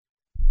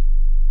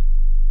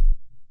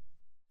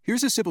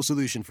Here's a simple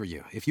solution for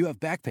you if you have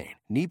back pain,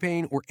 knee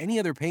pain, or any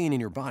other pain in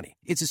your body.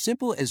 It's as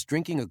simple as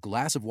drinking a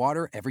glass of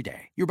water every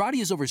day. Your body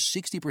is over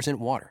 60%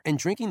 water, and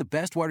drinking the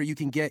best water you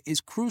can get is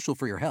crucial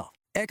for your health.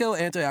 Echo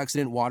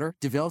Antioxidant Water,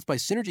 developed by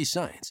Synergy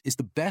Science, is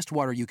the best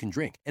water you can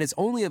drink, and it's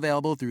only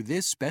available through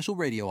this special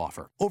radio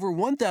offer. Over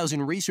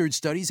 1,000 research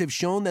studies have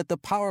shown that the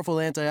powerful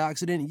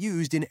antioxidant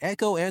used in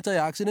Echo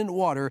Antioxidant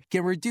Water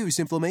can reduce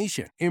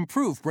inflammation,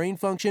 improve brain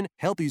function,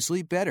 help you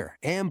sleep better,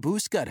 and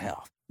boost gut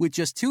health. With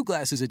just 2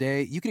 glasses a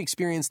day, you can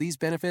experience these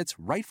benefits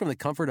right from the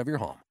comfort of your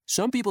home.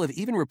 Some people have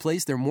even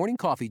replaced their morning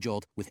coffee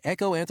jolt with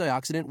Echo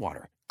Antioxidant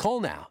Water. Call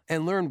now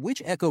and learn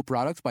which Echo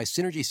product by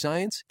Synergy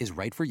Science is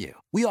right for you.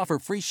 We offer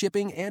free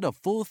shipping and a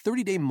full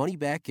 30-day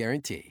money-back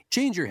guarantee.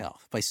 Change your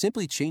health by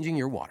simply changing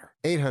your water.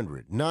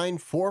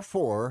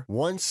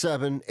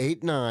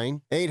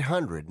 800-944-1789.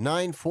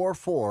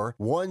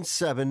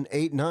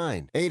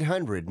 800-944-1789.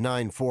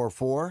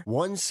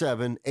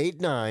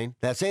 800-944-1789.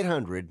 That's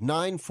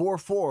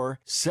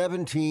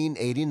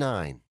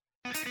 800-944-1789.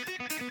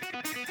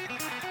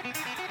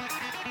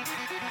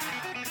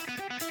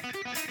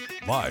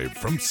 Live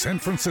from San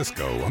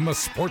Francisco on the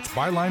Sports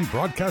Byline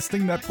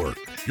Broadcasting Network,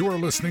 you are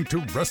listening to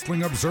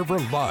Wrestling Observer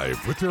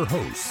Live with your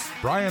hosts,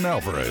 Bryan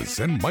Alvarez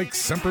and Mike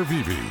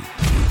Sempervive.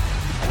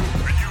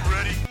 Are you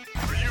ready?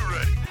 Are you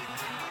ready?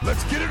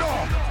 Let's get it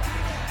on!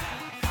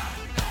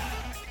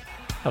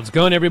 How's it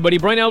going, everybody?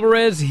 Bryan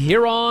Alvarez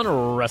here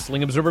on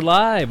Wrestling Observer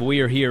Live. We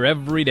are here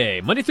every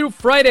day, Monday through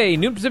Friday,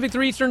 noon Pacific,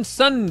 3 Eastern,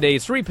 Sunday,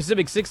 3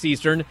 Pacific, 6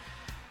 Eastern.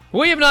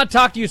 We have not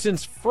talked to you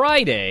since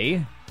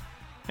Friday.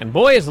 And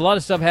boy, has a lot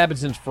of stuff happened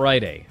since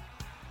Friday.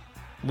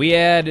 We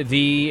had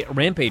the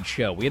Rampage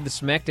show. We had the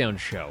SmackDown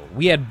show.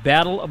 We had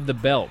Battle of the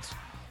Belts.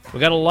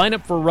 We got a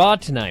lineup for Raw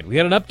tonight. We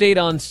got an update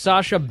on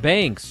Sasha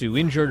Banks, who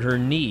injured her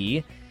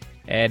knee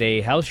at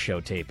a house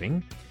show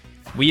taping.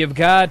 We have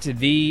got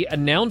the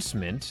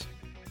announcement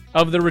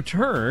of the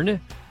return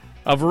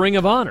of Ring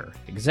of Honor.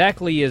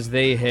 Exactly as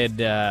they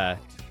had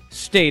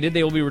stated,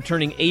 they will be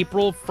returning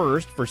April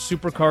 1st for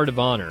Supercard of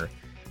Honor.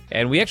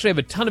 And we actually have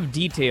a ton of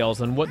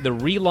details on what the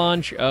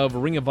relaunch of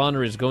Ring of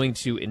Honor is going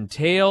to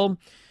entail.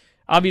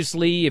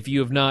 Obviously, if you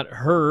have not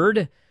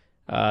heard,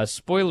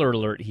 spoiler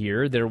alert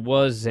here, there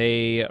was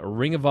a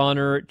Ring of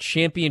Honor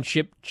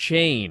championship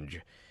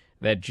change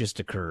that just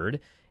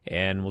occurred.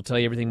 And we'll tell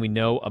you everything we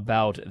know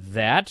about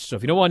that. So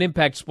if you don't want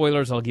Impact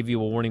spoilers, I'll give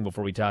you a warning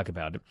before we talk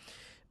about it.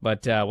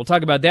 But we'll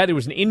talk about that. There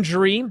was an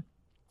injury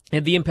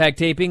at the Impact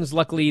tapings.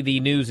 Luckily, the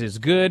news is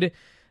good.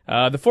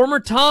 The former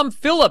Tom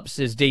Phillips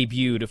has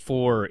debuted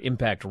for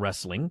Impact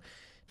Wrestling.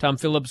 Tom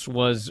Phillips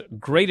was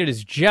great at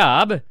his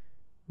job,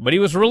 but he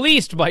was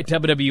released by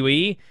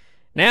WWE.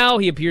 Now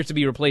he appears to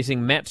be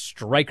replacing Matt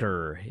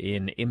Striker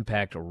in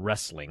Impact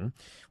Wrestling.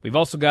 We've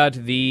also got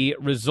the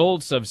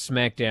results of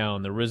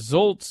SmackDown, the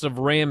results of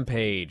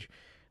Rampage,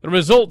 the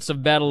results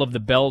of Battle of the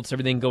Belts,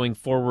 everything going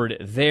forward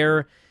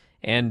there,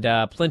 and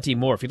plenty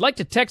more. If you'd like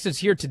to text us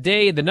here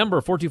today, the number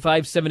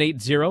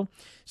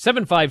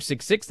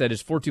 425-780-7566. That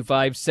is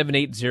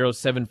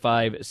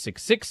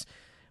 425-780-7566.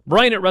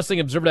 Bryan at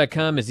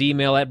WrestlingObserver.com is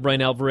email. At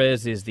Bryan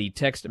Alvarez is the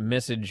text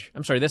message.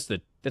 I'm sorry, that's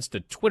the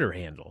Twitter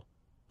handle.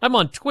 I'm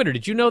on Twitter.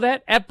 Did you know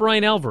that? At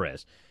Bryan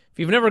Alvarez. If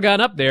you've never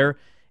gone up there,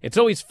 it's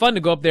always fun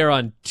to go up there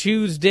on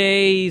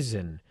Tuesdays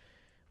and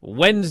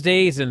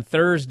Wednesdays and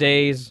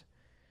Thursdays.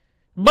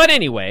 But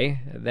anyway,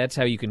 that's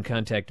how you can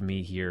contact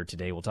me here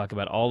today. We'll talk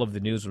about all of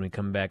the news when we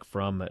come back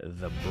from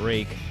the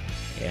break.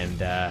 And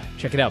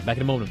check it out. Back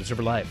in a moment with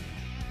Observer Live.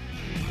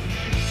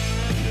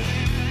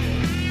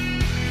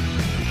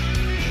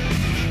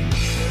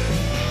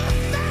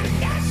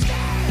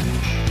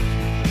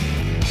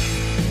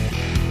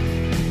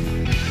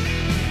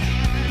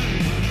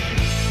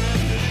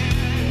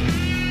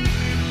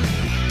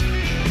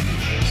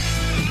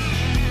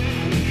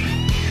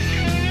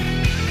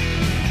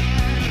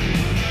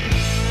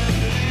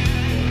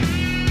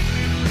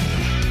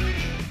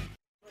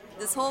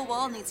 This whole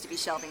wall needs to be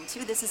shelving,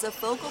 too. This is a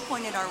focal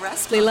point in our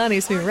restaurant.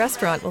 Leilani's new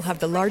restaurant will have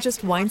the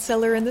largest wine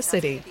cellar in the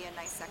city.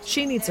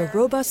 She needs a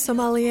robust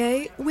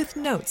sommelier with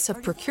notes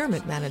of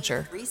procurement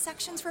manager. 3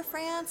 sections for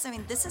France? I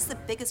mean, this is the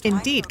biggest...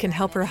 Indeed can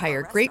help her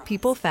hire great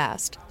people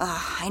fast.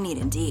 I need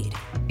Indeed.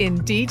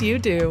 Indeed you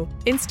do.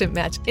 Instant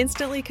Match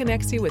instantly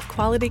connects you with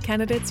quality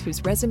candidates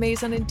whose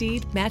resumes on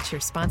Indeed match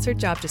your sponsored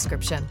job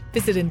description.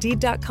 Visit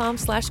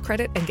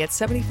Indeed.com/credit and get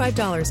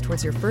 $75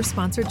 towards your first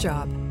sponsored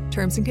job.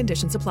 Terms and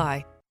conditions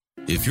apply.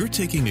 If you're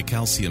taking a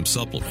calcium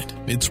supplement,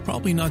 it's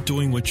probably not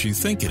doing what you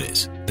think it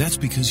is. That's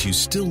because you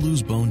still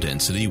lose bone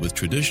density with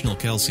traditional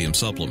calcium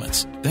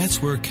supplements.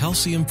 That's where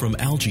calcium from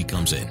algae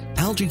comes in.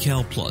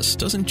 AlgaeCal Plus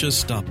doesn't just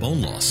stop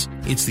bone loss.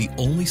 It's the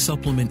only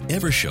supplement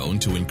ever shown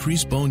to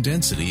increase bone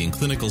density in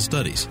clinical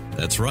studies.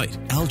 That's right.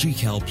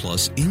 AlgaeCal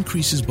Plus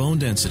increases bone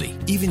density,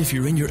 even if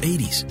you're in your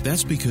 80s.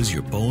 That's because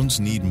your bones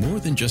need more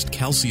than just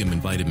calcium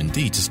and vitamin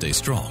D to stay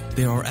strong.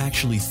 There are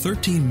actually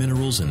 13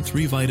 minerals and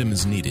 3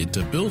 vitamins needed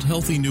to build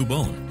healthy new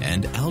bone,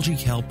 and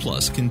AlgaeCal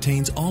Plus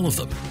contains all of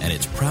them, and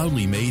it's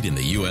proudly made in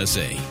the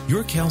USA.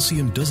 Your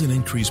calcium doesn't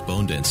increase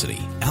bone density.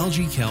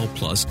 AlgaeCal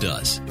Plus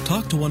does.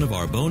 Talk to one of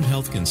our bone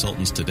health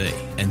consultants today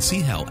and see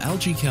how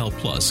AlgaeCal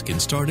Plus can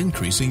start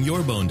increasing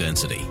your bone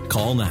density.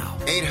 Call now.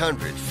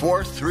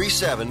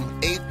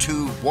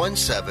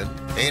 800-437-8217.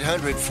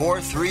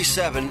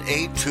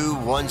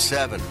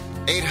 800-437-8217.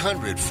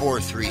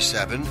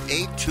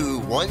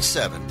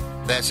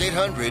 800-437-8217. That's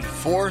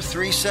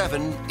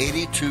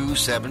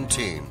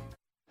 800-437-8217.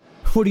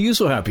 What are you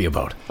so happy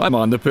about? I'm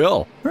on the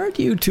pill. Aren't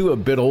you two a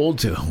bit old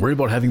to worry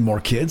about having more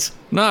kids?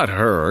 Not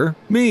her.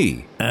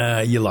 Me.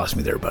 You lost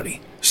me there,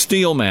 buddy.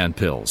 Steelman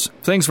pills.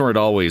 Things weren't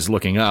always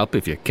looking up,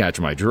 if you catch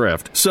my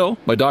drift. So,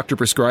 my doctor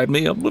prescribed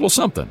me a little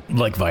something.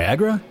 Like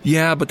Viagra?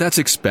 Yeah, but that's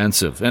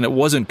expensive, and it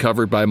wasn't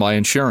covered by my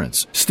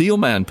insurance.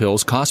 Steelman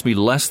pills cost me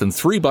less than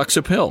 $3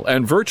 a pill,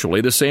 and virtually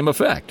the same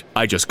effect.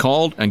 I just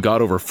called and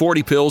got over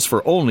 40 pills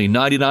for only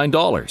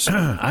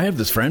 $99. I have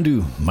this friend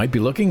who might be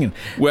looking and...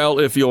 Well,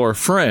 if your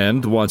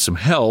friend wants some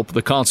help,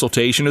 the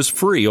consultation is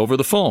free over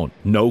the phone.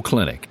 No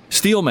clinic.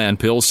 Steelman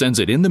Pill sends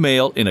it in the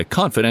mail in a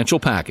confidential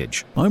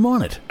package. I'm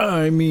on it.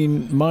 I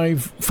mean, my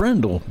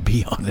friend will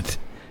be on it.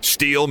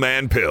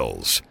 Steelman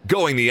Pills,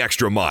 going the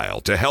extra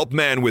mile to help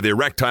men with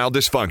erectile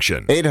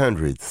dysfunction.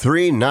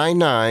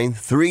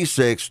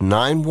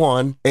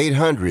 800-399-3691.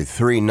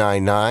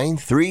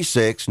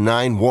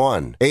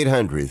 800-399-3691.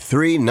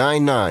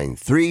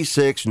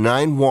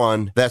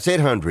 800-399-3691. That's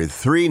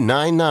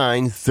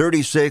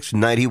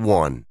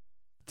 800-399-3691.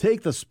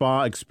 Take the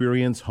spa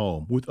experience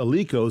home with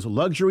Alico's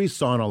luxury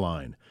sauna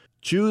line.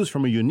 Choose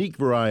from a unique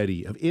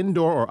variety of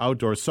indoor or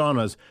outdoor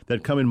saunas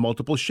that come in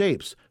multiple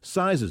shapes,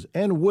 sizes,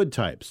 and wood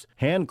types,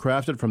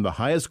 handcrafted from the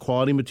highest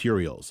quality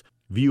materials.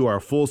 View our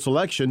full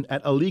selection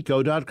at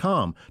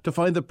alico.com to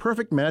find the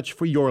perfect match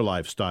for your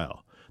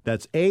lifestyle.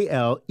 That's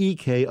ALEKO.com.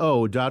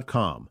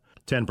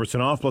 10%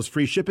 off plus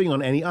free shipping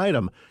on any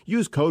item.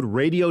 Use code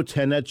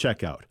RADIO10 at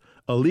checkout.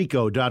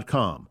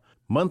 alico.com.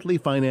 Monthly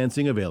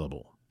financing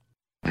available.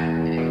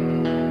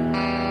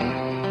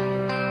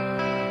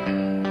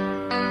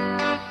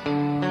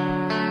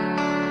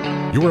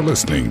 You are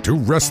listening to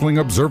Wrestling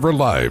Observer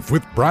Live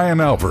with Bryan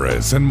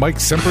Alvarez and Mike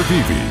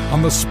Sempervive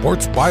on the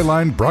Sports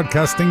Byline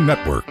Broadcasting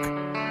Network.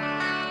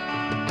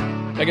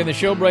 Back in the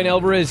show, Bryan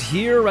Alvarez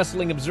here,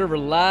 Wrestling Observer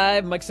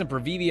Live. Mike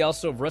Sempervive,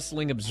 also of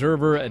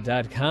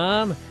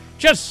WrestlingObserver.com.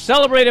 Just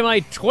celebrated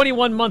my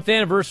 21-month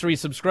anniversary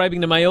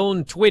subscribing to my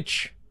own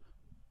Twitch.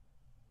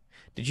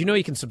 Did you know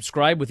you can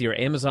subscribe with your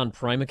Amazon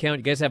Prime account?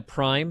 You guys have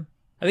Prime?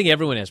 I think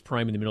everyone has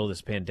Prime in the middle of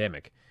this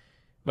pandemic.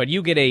 But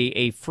you get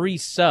a free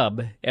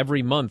sub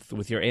every month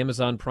with your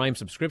Amazon Prime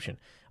subscription.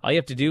 All you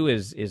have to do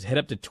is head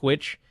up to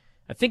Twitch.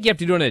 I think you have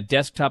to do it on a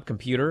desktop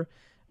computer,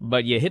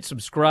 but you hit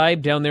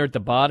subscribe down there at the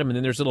bottom, and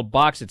then there's a little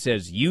box that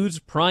says Use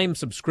Prime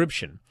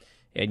Subscription.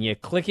 And you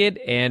click it,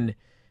 and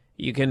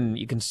you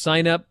can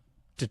sign up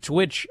to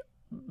Twitch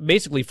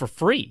basically for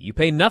free. You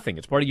pay nothing.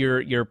 It's part of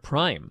your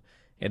Prime.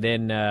 And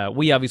then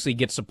we obviously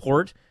get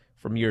support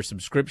from your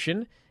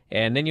subscription,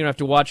 and then you don't have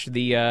to watch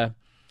the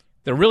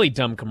really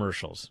dumb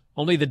commercials.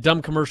 Only the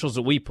dumb commercials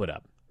that we put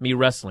up, me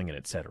wrestling and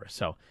etc.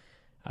 So,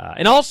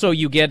 and also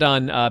you get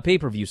on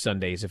pay-per-view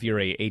Sundays if you're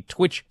a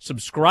Twitch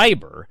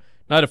subscriber,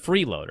 not a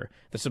freeloader.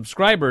 The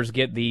subscribers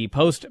get the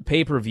post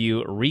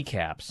pay-per-view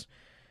recaps.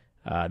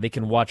 They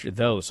can watch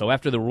those. So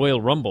after the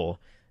Royal Rumble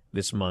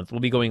this month,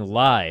 we'll be going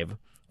live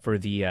for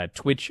the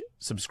Twitch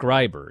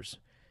subscribers.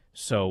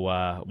 So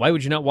why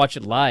would you not watch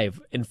it live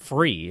and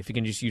free if you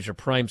can just use your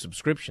Prime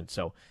subscription?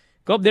 So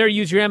go up there,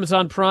 use your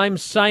Amazon Prime,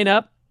 sign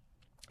up,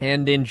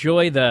 and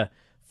enjoy the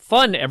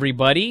fun,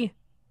 everybody.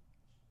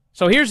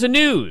 So here's the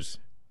news.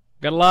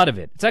 Got a lot of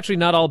it. It's actually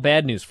not all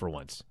bad news for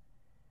once.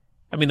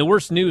 I mean, the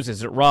worst news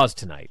is at Raw's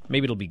tonight.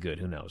 Maybe it'll be good.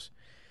 Who knows?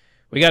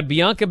 We got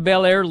Bianca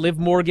Belair, Liv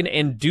Morgan,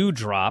 and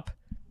Doudrop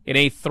in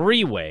a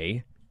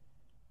three-way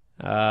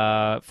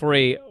for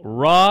a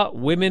Raw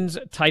Women's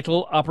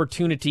title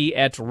opportunity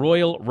at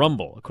Royal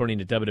Rumble, according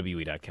to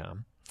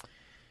WWE.com.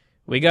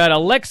 We got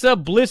Alexa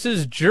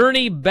Bliss's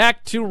journey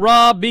back to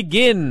Raw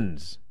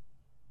begins.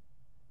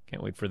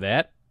 Can't wait for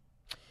that.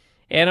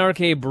 And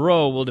RK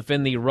Bro will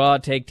defend the Raw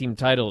Tag Team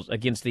titles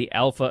against the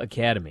Alpha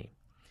Academy.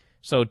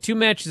 So 2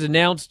 matches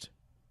announced.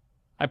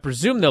 I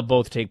presume they'll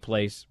both take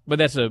place, but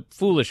that's a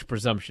foolish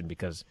presumption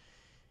because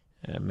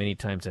many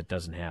times that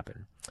doesn't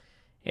happen.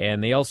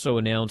 And they also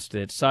announced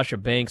that Sasha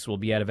Banks will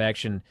be out of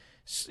action.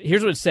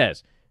 Here's what it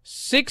says.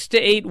 6 to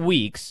 8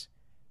 weeks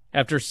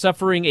after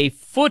suffering a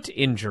foot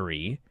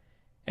injury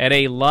at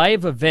a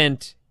live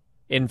event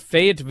in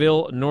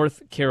Fayetteville,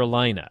 North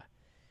Carolina.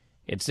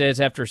 It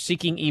says after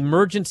seeking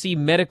emergency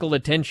medical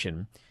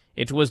attention,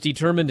 it was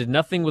determined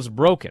nothing was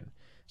broken.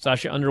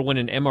 Sasha underwent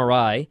an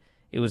MRI.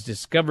 It was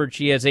discovered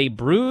she has a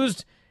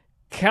bruised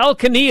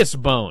calcaneus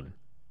bone.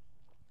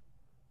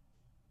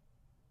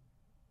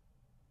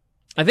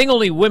 I think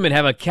only women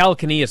have a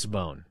calcaneus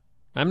bone.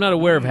 I'm not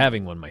aware of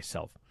having one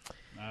myself.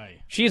 Aye.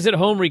 She is at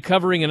home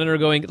recovering and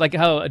undergoing, like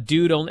how a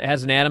dude only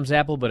has an Adam's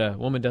apple, but a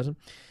woman doesn't.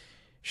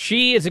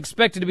 She is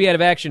expected to be out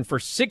of action for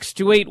 6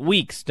 to 8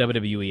 weeks,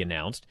 WWE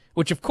announced,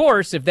 which, of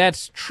course, if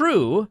that's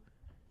true,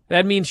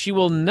 That means she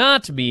will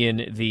not be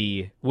in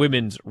the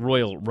Women's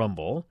Royal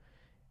Rumble.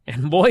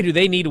 And boy, do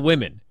they need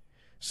women.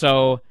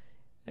 So,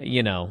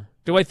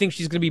 do I think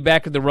she's going to be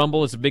back at the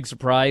Rumble? It's a big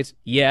surprise.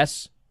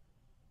 Yes.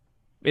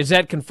 Is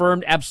that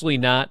confirmed? Absolutely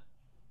not.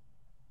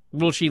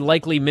 Will she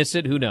likely miss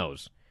it? Who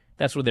knows?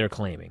 That's what they're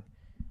claiming.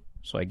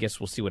 So I guess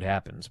we'll see what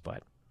happens.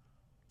 But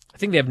I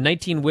think they have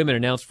 19 women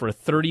announced for a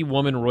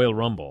 30-woman Royal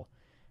Rumble.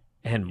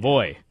 And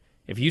boy,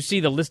 if you see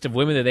the list of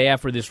women that they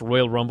have for this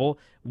Royal Rumble,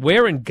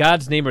 where in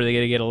God's name are they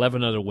going to get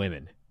 11 other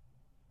women?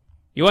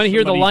 You want to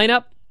hear the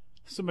lineup?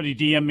 Somebody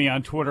DM'd me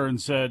on Twitter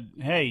and said,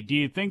 hey, do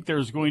you think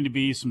there's going to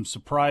be some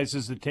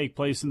surprises that take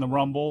place in the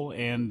Rumble?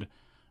 And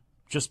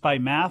just by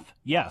math,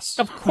 yes.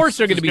 Of course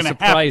there are going to be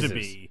surprises. Have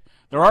to be.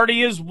 There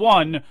already is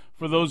one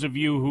for those of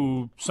you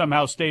who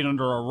somehow stayed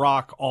under a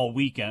rock all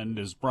weekend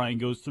as Bryan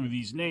goes through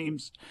these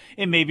names.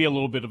 It may be a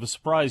little bit of a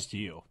surprise to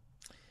you.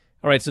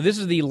 All right, so this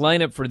is the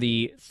lineup for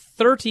the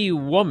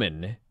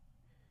 30-woman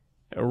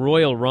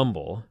Royal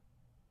Rumble.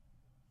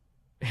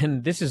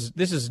 And this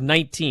is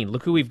 19.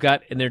 Look who we've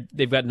got, and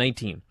they've got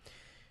 19.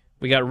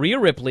 We got Rhea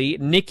Ripley,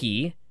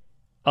 Nikki,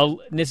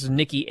 this is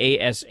Nikki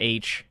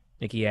A-S-H,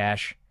 Nikki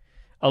Ash,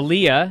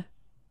 Aaliyah,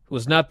 who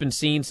has not been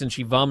seen since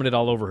she vomited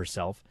all over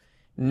herself,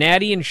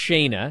 Natty and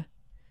Shayna,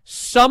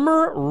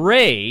 Summer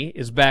Rae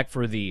is back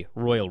for the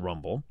Royal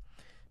Rumble,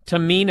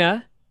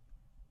 Tamina,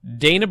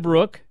 Dana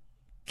Brooke,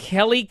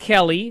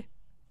 Kelly,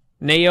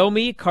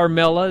 Naomi,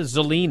 Carmella,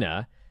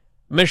 Zelina,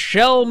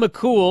 Michelle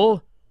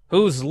McCool,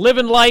 who's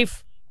living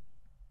life,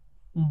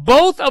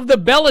 both of the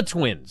Bella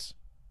twins.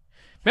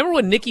 Remember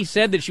when Nikki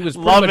said that she was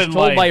pretty much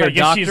told by her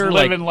doctor, she's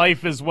living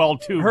life as well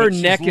too. Her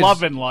neck is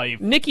loving life.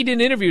 Nikki did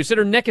an interview, said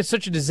her neck is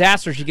such a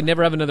disaster she can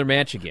never have another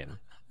match again.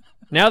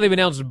 Now they've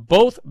announced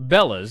both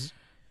Bellas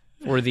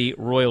for the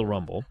Royal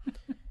Rumble.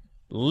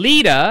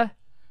 Lita,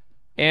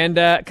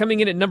 and coming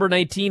in at number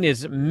 19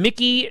 is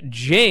Mickie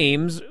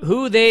James,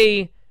 who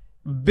they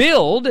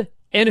build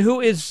and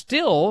who is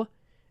still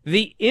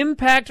the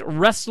Impact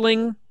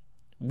Wrestling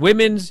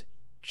Women's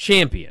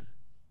Champion.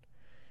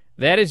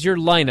 That is your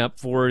lineup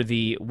for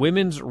the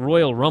Women's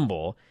Royal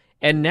Rumble.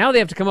 And now they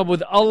have to come up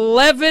with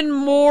 11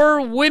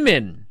 more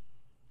women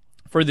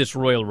for this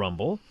Royal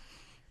Rumble.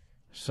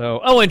 So,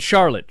 and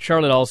Charlotte.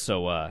 Charlotte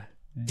also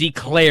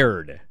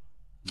declared.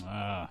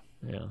 Yeah,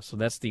 so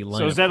that's the lineup.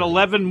 So is that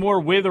 11 more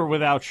with or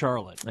without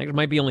Charlotte? I think it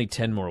might be only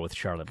 10 more with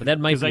Charlotte, but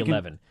that might be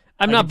 11.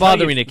 I'm not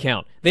bothering to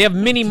count. They have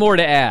many more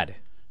to add.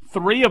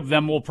 3 of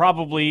them will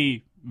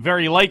probably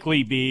very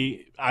likely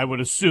be, I would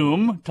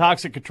assume,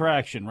 Toxic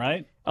Attraction,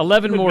 right?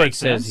 11 more, it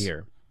says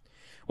here.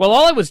 Well,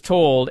 all I was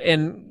told,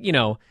 and,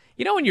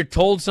 when you're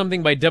told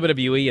something by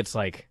WWE, it's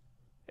like,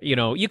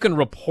 you can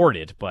report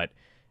it, but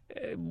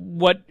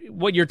what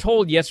you're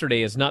told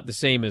yesterday is not the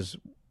same as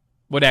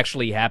what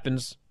actually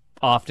happens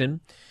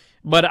often.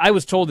 But I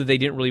was told that they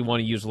didn't really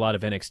want to use a lot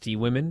of NXT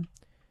women.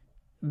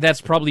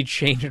 That's probably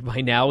changed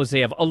by now, as they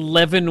have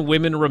 11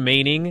 women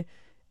remaining,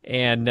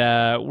 and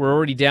we're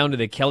already down to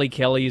the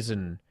Kellys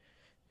and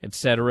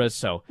etc.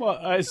 So, well,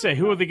 I say,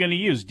 who are they going to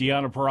use?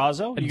 Deonna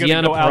Purrazzo?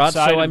 Deonna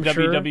Purrazzo, I'm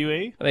sure.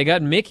 WWE? They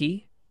got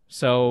Mickie,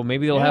 so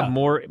maybe they'll have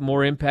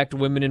more Impact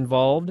women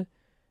involved.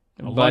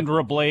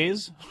 Alundra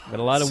Blaze, but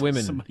a lot of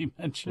women somebody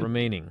mentioned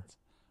remaining.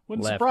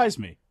 Wouldn't surprise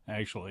me,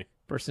 actually.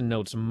 Person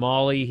notes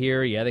Molly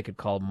here. Yeah, they could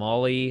call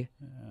Molly.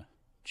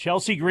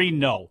 Chelsea Green,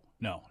 no,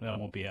 that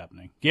won't be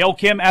happening. Gail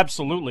Kim,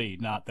 absolutely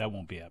not. That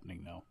won't be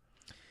happening, no.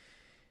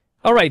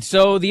 All right,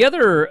 so the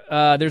other,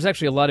 there's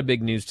actually a lot of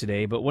big news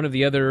today, but one of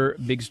the other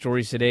big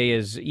stories today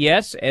is,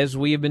 yes, as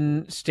we have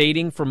been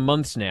stating for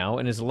months now,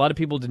 and as a lot of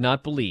people did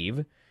not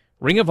believe,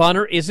 Ring of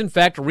Honor is in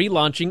fact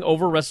relaunching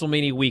over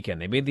WrestleMania weekend.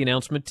 They made the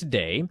announcement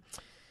today.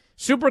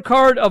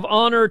 Supercard of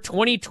Honor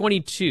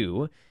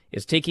 2022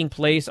 is taking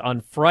place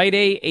on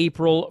Friday,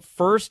 April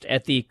 1st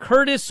at the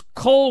Curtis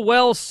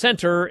Colwell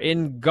Center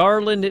in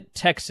Garland,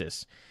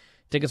 Texas.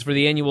 Tickets for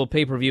the annual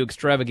pay-per-view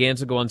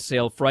extravaganza go on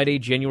sale Friday,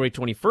 January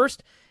 21st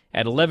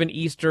at 11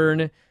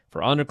 Eastern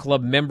for Honor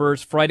Club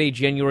members, Friday,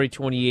 January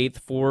 28th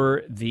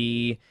for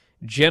the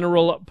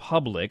general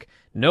public.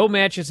 No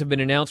matches have been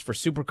announced for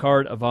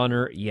Supercard of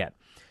Honor yet.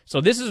 So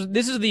this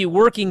is the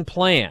working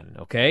plan,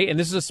 okay? And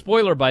this is a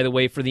spoiler, by the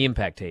way, for the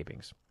Impact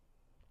tapings.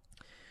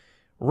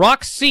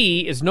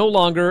 Roxy is no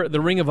longer the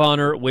Ring of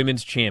Honor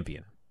Women's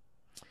Champion.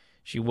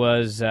 She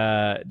was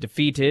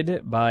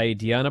defeated by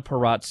Deonna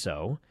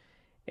Purrazzo,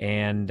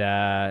 and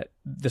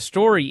the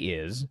story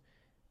is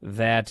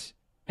that,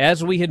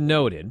 as we had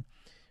noted,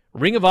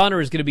 Ring of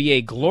Honor is going to be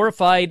a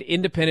glorified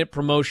independent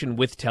promotion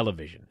with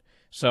television.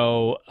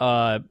 So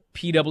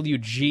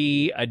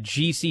PWG, a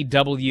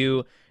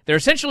GCW, they're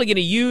essentially going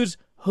to use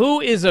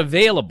who is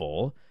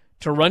available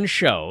to run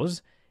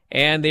shows,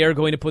 and they are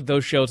going to put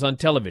those shows on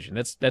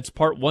television. That's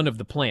part one of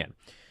the plan.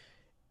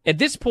 At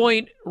this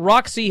point,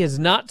 Roxy has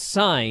not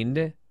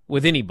signed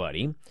with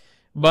anybody,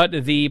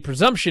 but the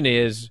presumption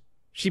is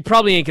she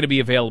probably ain't going to be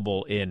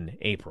available in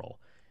April.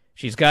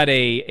 She's got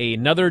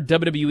another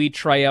WWE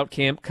tryout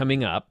camp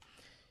coming up.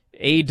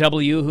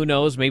 AEW, who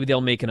knows, maybe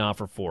they'll make an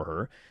offer for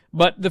her.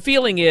 But the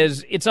feeling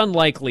is it's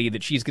unlikely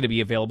that she's going to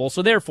be available,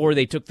 so therefore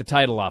they took the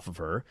title off of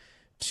her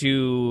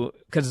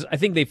because I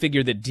think they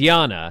figured that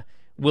Deonna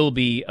will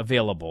be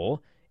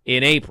available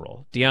in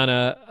April.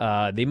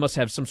 Deonna, they must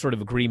have some sort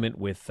of agreement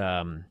with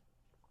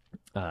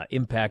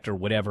Impact or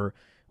whatever.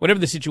 Whatever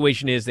the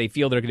situation is, they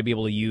feel they're going to be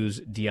able to use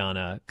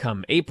Deonna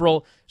come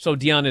April, so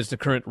Deonna is the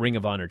current Ring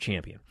of Honor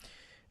champion.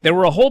 There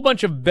were a whole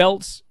bunch of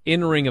belts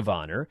in Ring of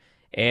Honor,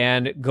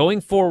 and going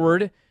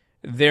forward,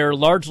 they're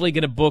largely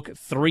going to book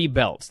 3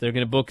 belts. They're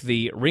going to book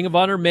the Ring of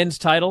Honor men's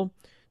title,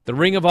 the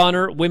Ring of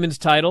Honor women's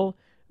title,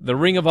 the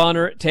Ring of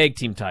Honor tag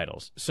team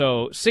titles.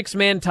 So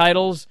 6-man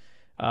titles,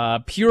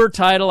 pure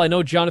title. I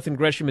know Jonathan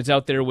Gresham is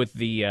out there with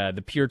the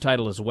pure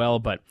title as well,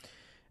 but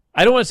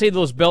I don't want to say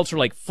those belts are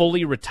like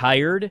fully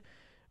retired,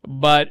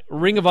 but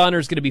Ring of Honor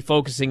is going to be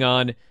focusing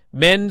on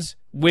men's,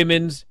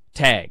 women's,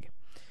 tag.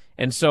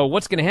 And so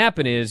what's going to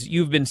happen is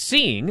you've been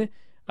seeing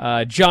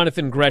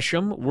Jonathan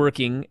Gresham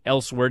working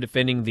elsewhere,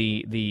 defending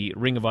the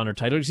Ring of Honor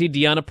title. You see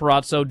Deonna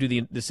Purrazzo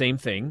do the same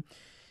thing,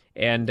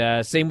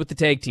 and same with the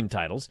tag team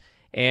titles.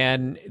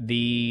 And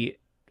the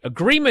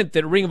agreement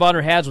that Ring of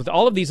Honor has with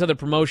all of these other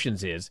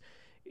promotions is,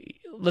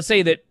 let's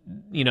say that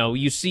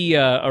you see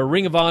a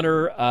Ring of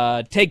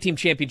Honor tag team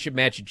championship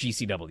match at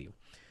GCW.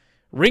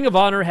 Ring of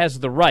Honor has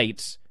the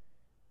rights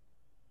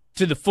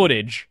to the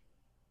footage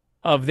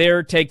of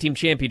their tag team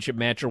championship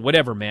match or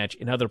whatever match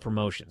in other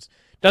promotions.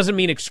 Doesn't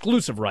mean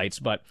exclusive rights,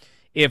 but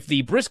if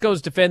the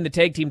Briscoes defend the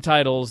tag team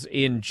titles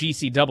in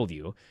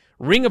GCW,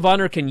 Ring of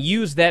Honor can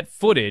use that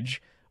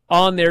footage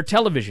on their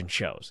television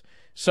shows.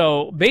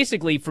 So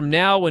basically, from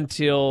now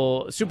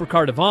until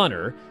Supercard of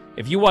Honor,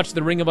 if you watch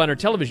the Ring of Honor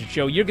television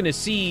show, you're going to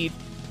see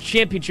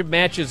championship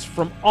matches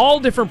from all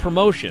different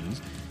promotions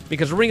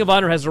because Ring of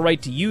Honor has the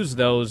right to use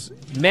those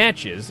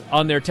matches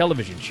on their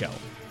television show.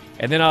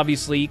 And then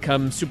obviously,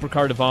 come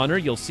Supercard of Honor,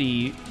 you'll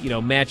see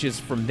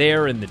matches from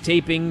there and the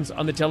tapings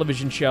on the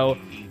television show.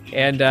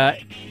 And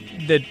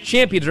the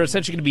champions are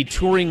essentially going to be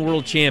touring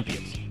world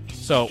champions.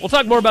 So we'll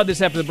talk more about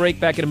this after the break.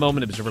 Back in a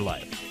moment, Observer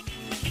Live.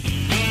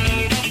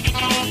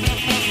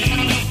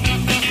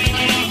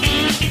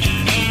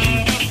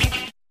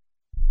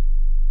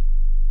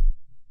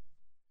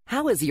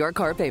 How is your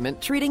car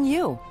payment treating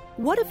you?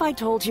 What if I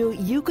told you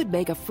you could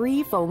make a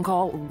free phone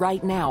call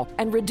right now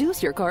and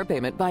reduce your car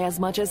payment by as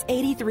much as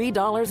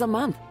 $83 a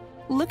month?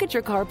 Look at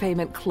your car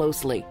payment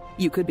closely.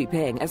 You could be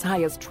paying as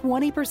high as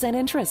 20%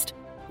 interest.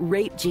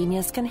 Rate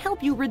Genius can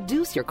help you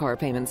reduce your car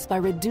payments by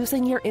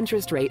reducing your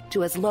interest rate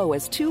to as low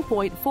as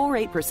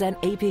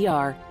 2.48%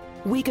 APR.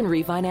 We can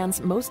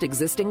refinance most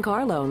existing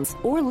car loans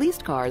or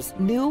leased cars,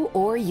 new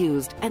or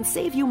used, and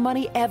save you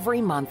money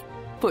every month.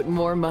 Put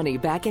more money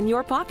back in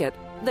your pocket.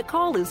 The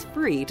call is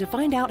free to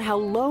find out how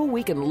low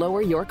we can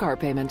lower your car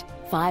payment.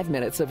 5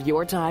 minutes of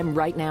your time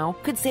right now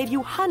could save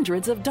you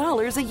hundreds of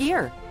dollars a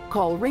year.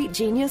 Call Rate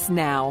Genius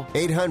now.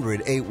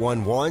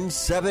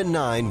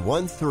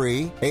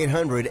 800-811-7913.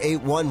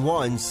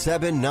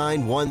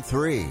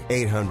 800-811-7913.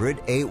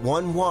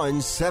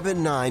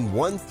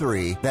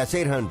 800-811-7913. That's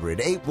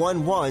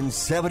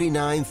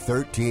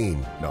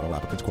 800-811-7913. Not all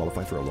applicants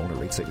qualify for a loan or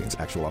rate savings.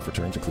 Actual offer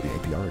terms, including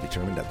APR, are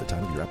determined at the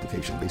time of your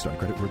application based on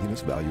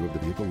creditworthiness, value of the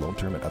vehicle, loan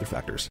term, and other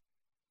factors.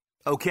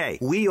 Okay,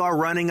 we are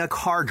running a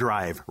car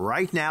drive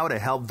right now to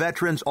help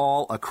veterans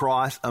all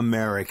across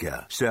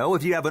America. So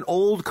if you have an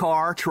old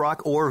car,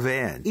 truck, or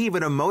van,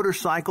 even a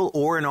motorcycle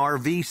or an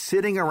RV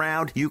sitting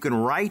around, you can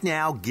right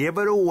now give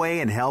it away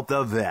and help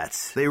the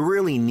vets. They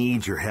really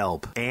need your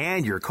help.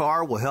 And your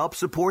car will help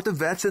support the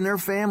vets and their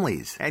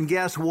families. And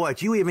guess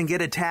what? You even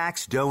get a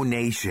tax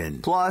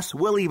donation. Plus,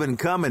 we'll even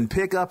come and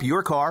pick up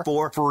your car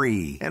for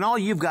free. And all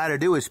you've got to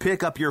do is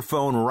pick up your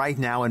phone right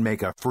now and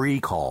make a free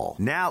call.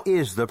 Now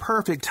is the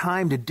perfect time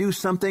to do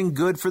something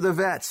good for the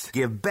vets.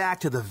 Give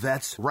back to the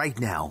vets right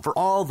now for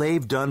all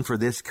they've done for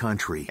this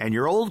country. And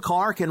your old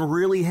car can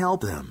really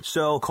help them.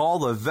 So call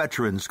the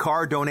Veterans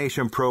Car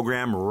Donation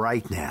Program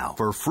right now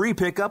for free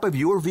pickup of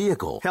your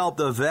vehicle. Help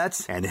the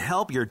vets and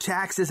help your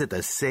taxes at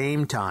the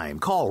same time.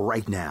 Call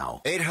right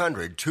now.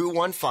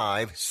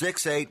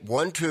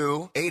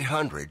 800-215-6812.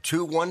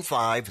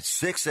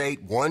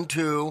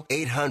 800-215-6812.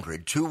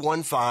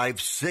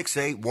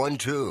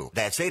 800-215-6812.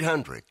 That's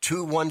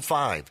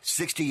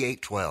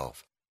 800-215-6812.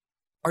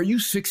 Are you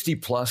 60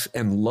 plus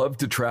and love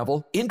to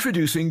travel?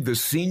 Introducing the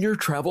Senior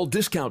Travel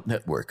Discount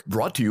Network,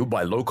 brought to you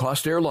by Low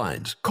Cost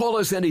Airlines. Call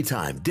us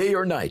anytime, day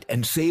or night,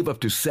 and save up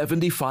to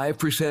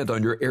 75%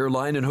 on your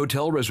airline and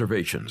hotel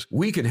reservations.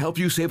 We can help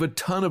you save a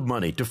ton of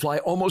money to fly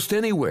almost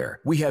anywhere.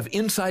 We have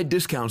inside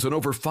discounts on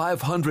over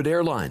 500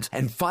 airlines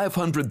and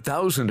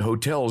 500,000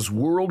 hotels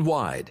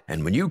worldwide.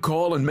 And when you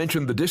call and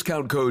mention the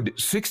discount code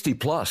 60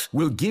 plus,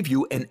 we'll give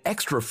you an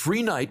extra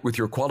free night with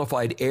your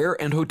qualified air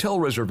and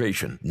hotel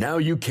reservation. Now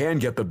you can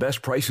get the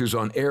best prices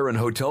on air and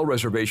hotel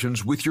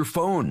reservations with your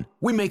phone.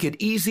 We make it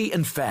easy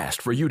and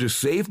fast for you to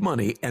save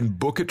money and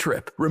book a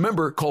trip.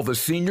 Remember, call the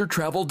Senior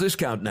Travel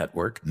Discount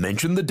Network,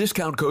 mention the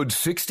discount code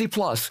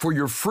 60+ for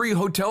your free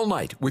hotel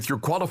night with your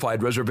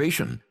qualified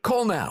reservation.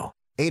 Call now.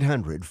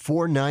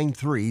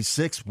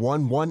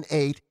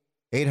 800-493-6118.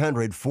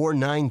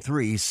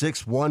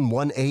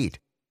 800-493-6118.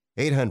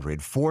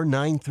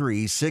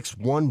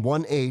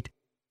 800-493-6118.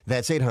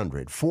 That's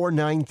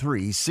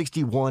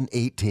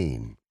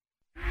 800-493-6118.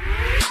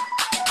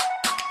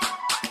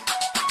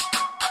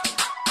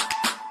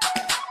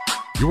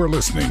 You are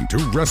listening to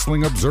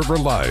Wrestling Observer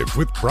Live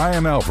with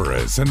Bryan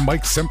Alvarez and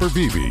Mike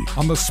Sempervive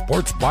on the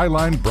Sports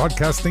Byline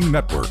Broadcasting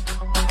Network.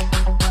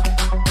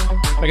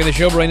 Back in the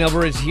show, Bryan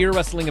Alvarez here,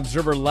 Wrestling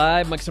Observer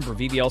Live. Mike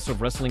Sempervive, also of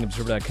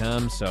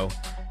WrestlingObserver.com. So,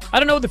 I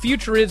don't know what the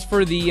future is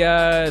for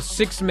the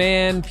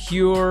six-man,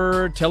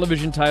 pure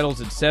television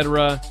titles,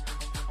 etc.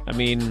 I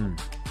mean,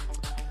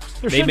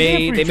 they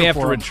may have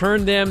to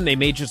return them. They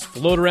may just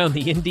float around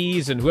the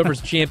indies, and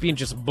whoever's champion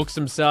just books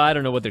them. So I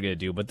don't know what they're going to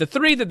do. But the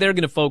three that they're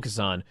going to focus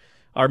on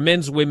are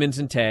men's, women's,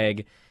 and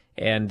tag.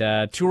 And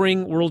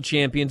touring world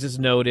champions is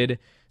noted.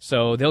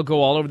 So they'll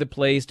go all over the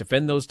place,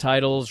 defend those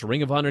titles.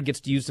 Ring of Honor gets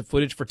to use the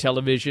footage for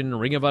television.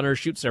 Ring of Honor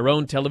shoots their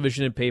own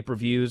television and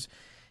pay-per-views.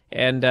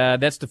 And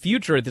that's the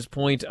future at this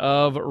point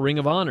of Ring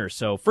of Honor.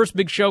 So first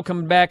big show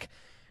coming back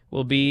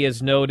will be,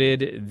 as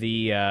noted,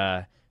 the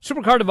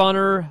Supercard of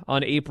Honor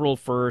on April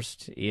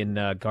 1st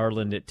in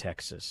Garland,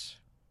 Texas.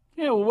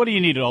 Yeah, well, what do you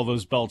need all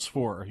those belts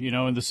for,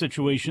 in the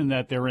situation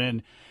that they're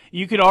in?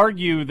 You could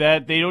argue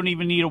that they don't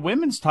even need a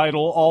women's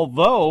title,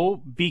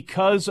 although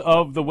because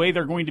of the way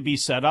they're going to be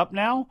set up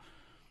now,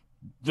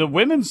 the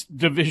women's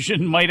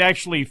division might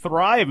actually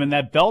thrive, and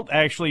that belt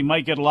actually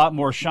might get a lot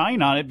more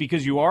shine on it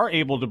because you are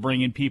able to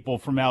bring in people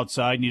from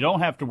outside, and you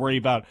don't have to worry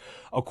about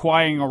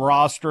acquiring a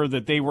roster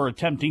that they were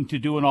attempting to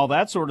do and all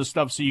that sort of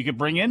stuff, so you could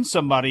bring in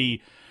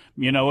somebody,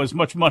 as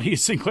much money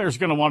as Sinclair's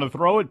going to want to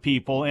throw at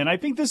people. And I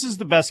think this is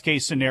the best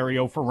case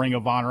scenario for Ring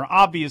of Honor.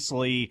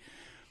 Obviously,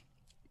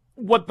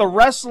 what the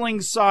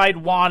wrestling side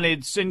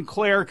wanted,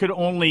 Sinclair could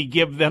only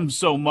give them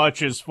so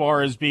much as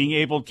far as being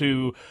able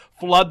to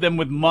flood them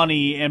with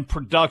money and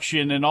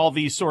production and all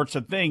these sorts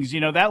of things.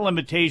 That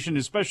limitation,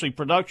 especially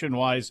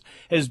production-wise,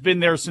 has been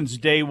there since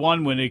day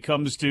one when it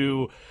comes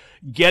to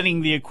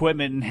getting the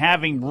equipment and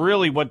having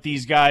really what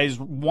these guys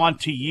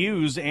want to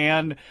use,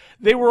 and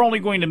they were only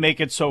going to make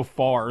it so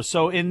far.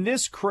 So in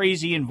this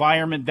crazy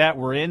environment that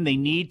we're in, they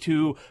need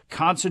to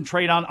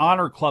concentrate on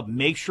Honor Club,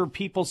 make sure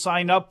people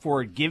sign up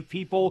for it,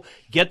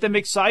 get them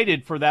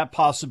excited for that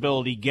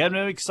possibility, get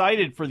them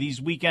excited for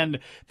these weekend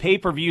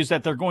pay-per-views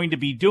that they're going to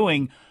be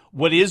doing.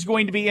 What is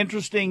going to be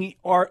interesting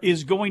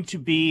is going to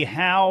be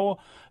how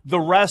the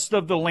rest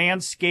of the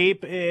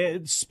landscape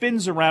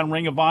spins around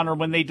Ring of Honor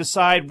when they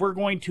decide we're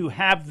going to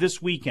have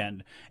this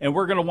weekend and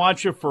we're going to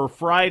watch it for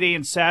Friday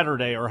and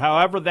Saturday or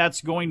however that's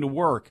going to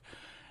work.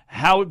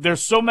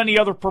 There's so many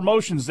other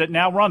promotions that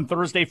now run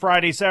Thursday,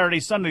 Friday,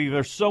 Saturday, Sunday.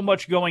 There's so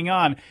much going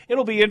on.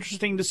 It'll be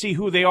interesting to see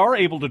who they are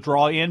able to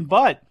draw in.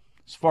 But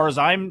as far as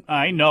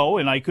I know,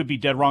 and I could be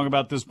dead wrong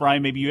about this,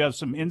 Bryan, maybe you have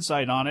some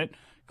insight on it,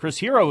 Chris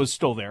Hero is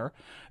still there.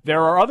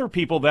 There are other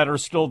people that are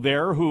still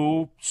there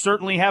who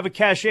certainly have a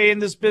cachet in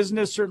this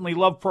business, certainly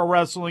love pro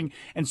wrestling,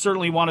 and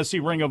certainly want to see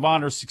Ring of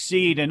Honor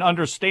succeed and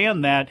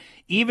understand that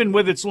even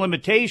with its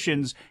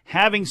limitations,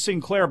 having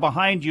Sinclair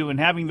behind you and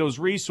having those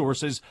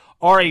resources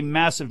are a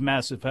massive,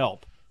 massive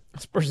help.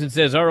 This person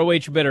says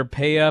ROH better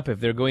pay up if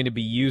they're going to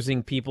be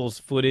using people's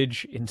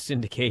footage in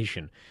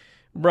syndication.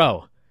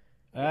 Bro,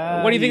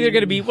 what do you think they're going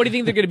to be? What do you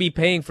think they're going to be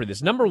paying for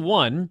this? Number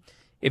one,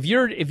 if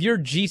you're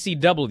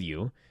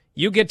GCW,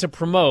 you get to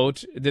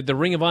promote that the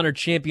Ring of Honor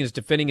champion is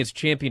defending its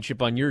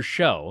championship on your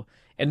show,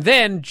 and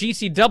then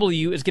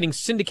GCW is getting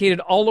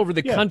syndicated all over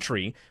the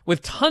country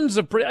with tons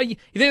of... You think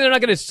they're not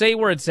going to say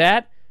where it's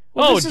at?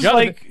 Well,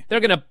 They're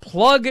going to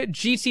plug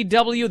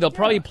GCW. They'll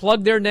probably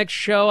plug their next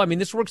show. I mean,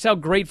 this works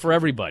out great for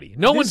everybody.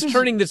 No one's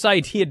turning this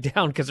idea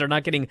down because they're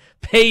not getting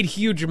paid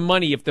huge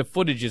money if the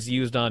footage is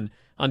used on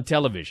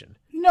television.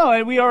 No,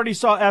 and we already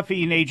saw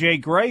Effie and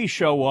AJ Gray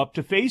show up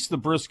to face the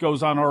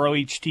Briscoes on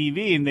ROH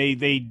TV, and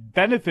they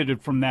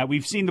benefited from that.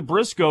 We've seen the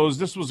Briscoes,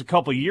 this was a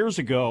couple of years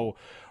ago,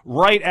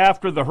 right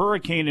after the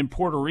hurricane in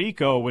Puerto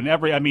Rico, when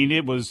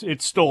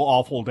it's still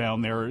awful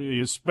down there,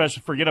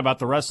 especially forget about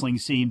the wrestling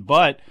scene,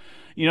 but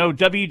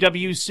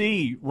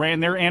WWC ran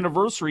their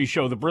anniversary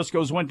show. The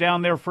Briscoes went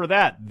down there for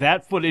that.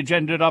 That footage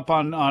ended up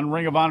on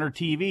Ring of Honor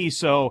TV,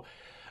 so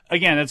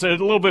again, it's a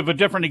little bit of a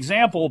different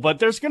example, but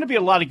there's going to be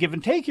a lot of give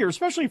and take here,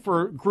 especially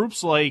for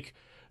groups like,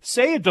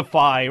 say, a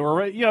Defy,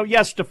 or,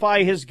 yes,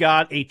 Defy has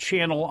got a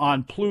channel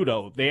on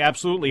Pluto. They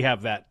absolutely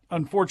have that.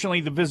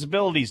 Unfortunately, the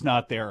visibility's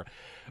not there.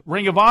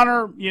 Ring of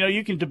Honor,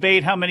 you can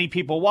debate how many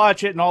people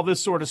watch it and all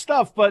this sort of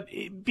stuff, but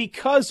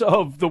because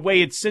of the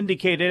way it's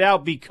syndicated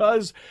out,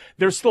 because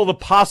there's still the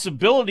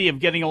possibility of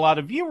getting a lot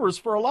of viewers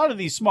for a lot of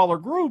these smaller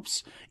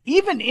groups,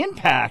 even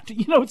Impact,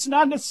 it's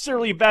not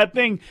necessarily a bad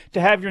thing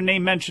to have your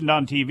name mentioned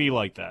on TV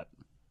like that.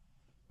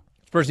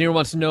 This person here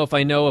wants to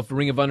know if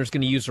Ring of Honor is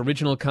going to use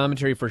original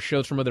commentary for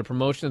shows from other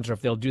promotions or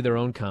if they'll do their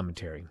own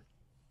commentary.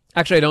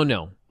 Actually, I don't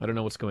know. I don't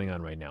know what's going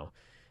on right now.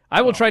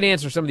 I will try to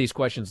answer some of these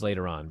questions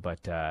later on,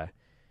 but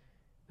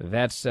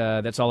that's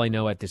all I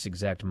know at this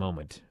exact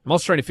moment. I'm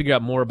also trying to figure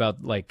out more about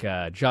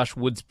Josh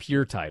Wood's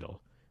Pure title.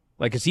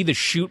 Is he the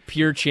Shoot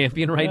Pure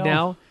champion right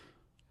now?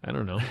 I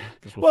don't know.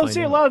 Well,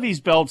 see, a lot of these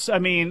belts, I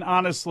mean,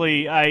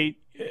 honestly,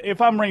 if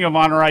I'm Ring of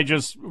Honor, I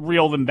just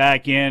reel them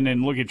back in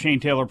and look at Shane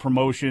Taylor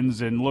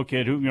Promotions and look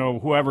at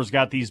whoever's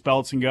got these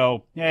belts and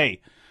go,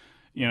 hey,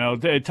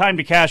 time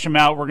to cash them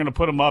out. We're going to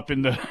put them up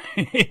in the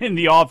in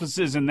the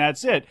offices, and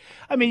that's it.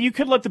 I mean, you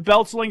could let the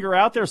belts linger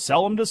out there,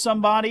 sell them to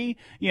somebody.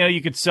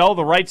 You could sell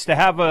the rights to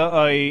have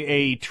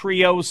a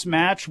trios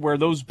match where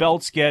those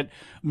belts get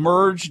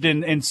merged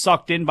and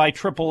sucked in by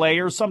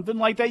AAA or something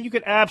like that. You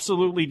could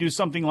absolutely do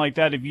something like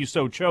that if you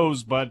so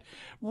chose, but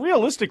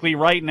realistically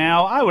right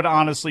now, I would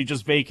honestly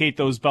just vacate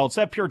those belts.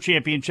 That Pure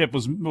Championship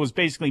was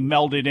basically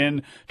melded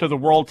in to the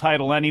world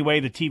title anyway.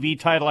 The TV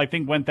title, I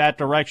think, went that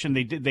direction.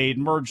 They had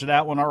merged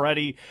that one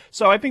already.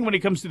 So I think when it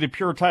comes to the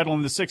Pure title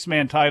and the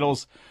six-man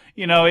titles,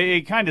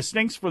 it kind of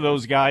stinks for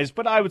those guys,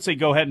 but I would say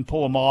go ahead and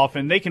pull them off,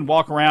 and they can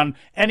walk around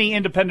any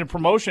independent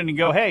promotion and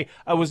go, hey,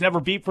 I was never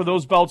beat for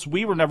those belts.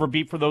 We were never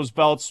beat for those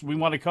belts. We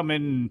want to come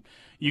in. And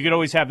you could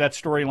always have that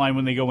storyline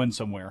when they go in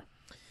somewhere.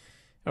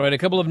 All right, a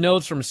couple of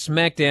notes from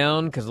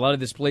SmackDown, because a lot of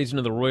this plays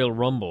into the Royal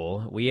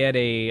Rumble. We had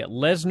a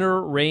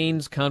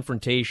Lesnar-Reigns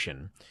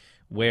confrontation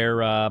where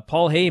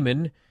Paul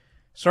Heyman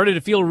started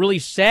to feel really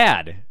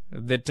sad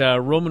that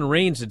Roman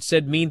Reigns had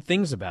said mean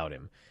things about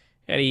him.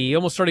 And he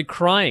almost started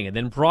crying, and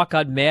then Brock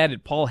got mad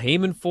at Paul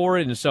Heyman for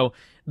it, and so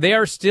they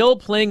are still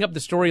playing up the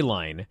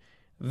storyline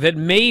that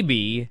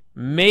maybe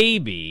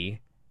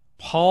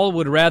Paul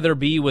would rather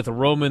be with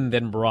Roman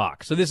than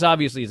Brock. So this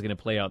obviously is going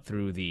to play out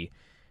through the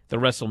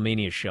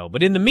WrestleMania show.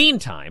 But in the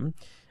meantime,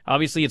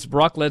 obviously it's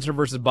Brock Lesnar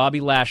versus Bobby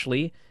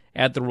Lashley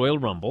at the Royal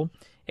Rumble,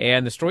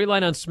 and the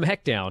storyline on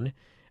SmackDown,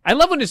 I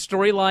love when his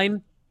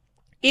storyline,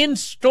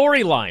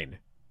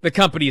 the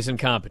company is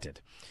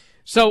incompetent.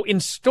 So in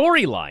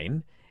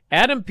storyline,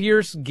 Adam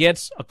Pearce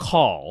gets a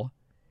call,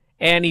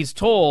 and he's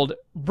told,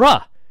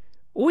 bruh,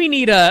 we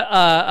need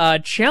a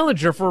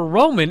challenger for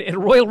Roman at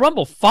Royal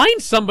Rumble. Find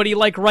somebody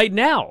like right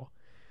now.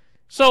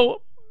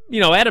 So,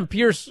 Adam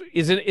Pearce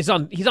he's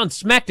on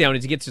SmackDown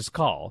as he gets his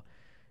call.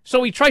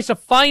 So he tries to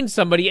find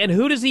somebody, and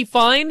who does he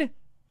find?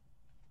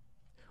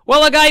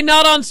 Well, a guy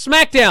not on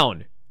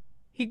SmackDown.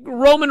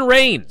 Roman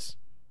Reigns.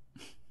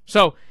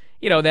 So,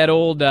 that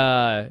old,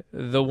 the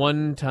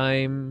one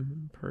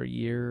time per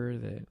year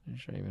that,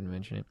 should I even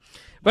mention it?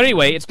 But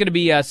anyway, it's going to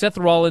be Seth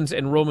Rollins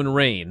and Roman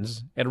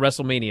Reigns at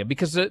WrestleMania,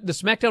 because the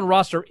SmackDown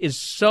roster is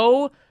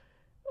so,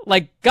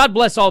 God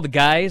bless all the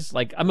guys.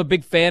 I'm a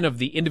big fan of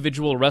the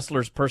individual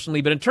wrestlers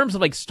personally, but in terms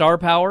of, star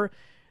power,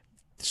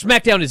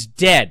 SmackDown is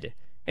dead.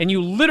 And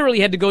you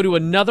literally had to go to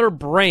another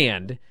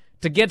brand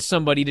to get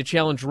somebody to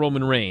challenge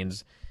Roman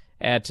Reigns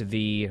at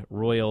the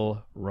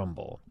Royal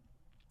Rumble.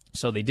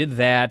 So they did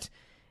that.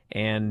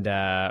 And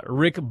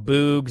Rick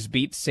Boogs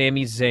beat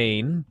Sami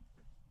Zayn.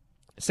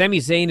 Sami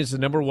Zayn is the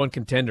number one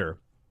contender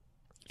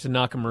to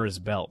Nakamura's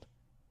belt.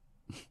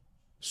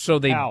 So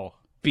they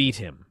beat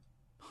him.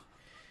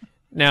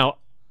 Now,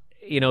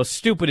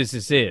 stupid as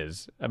this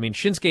is, I mean,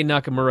 Shinsuke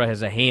Nakamura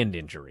has a hand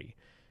injury.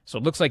 So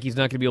it looks like he's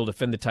not going to be able to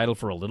defend the title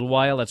for a little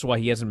while. That's why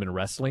he hasn't been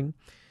wrestling.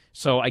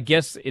 So I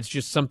guess it's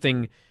just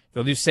something,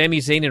 they'll do Sami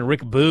Zayn and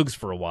Rick Boogs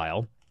for a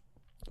while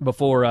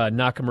before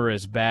Nakamura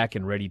is back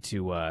and ready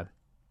to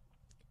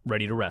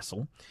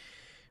wrestle.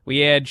 We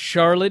had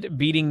Charlotte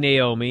beating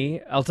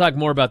Naomi. I'll talk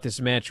more about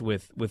this match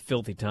with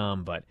Filthy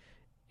Tom, but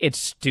it's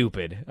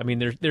stupid. I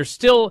mean, they're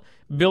still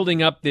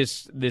building up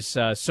this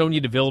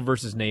Sonya Deville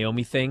versus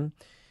Naomi thing,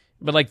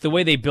 but the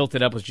way they built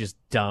it up was just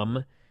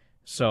dumb.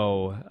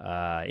 So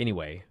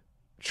anyway,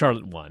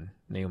 Charlotte won.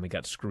 Naomi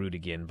got screwed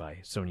again by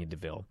Sonya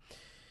Deville.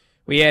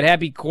 We had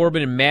Happy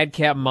Corbin and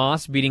Madcap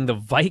Moss beating the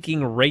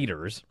Viking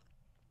Raiders.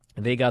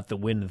 They got the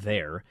win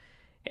there.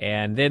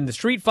 And then the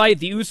street fight,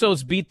 the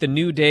Usos beat the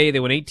New Day. They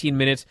went 18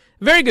 minutes.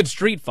 Very good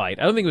street fight.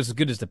 I don't think it was as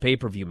good as the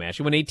pay-per-view match.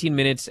 It went 18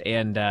 minutes,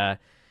 and the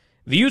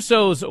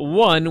Usos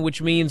won,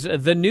 which means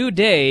the New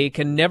Day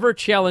can never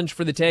challenge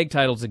for the tag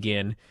titles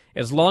again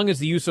as long as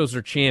the Usos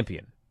are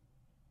champion.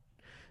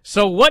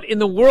 So what in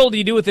the world do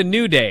you do with the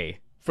New Day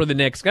for the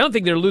next? I don't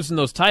think they're losing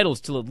those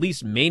titles till at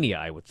least Mania,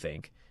 I would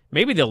think.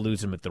 Maybe they'll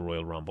lose them at the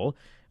Royal Rumble.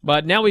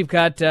 But now we've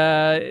got,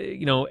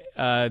 the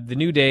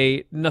New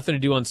Day, nothing to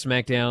do on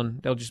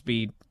SmackDown. They'll just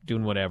be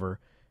doing whatever.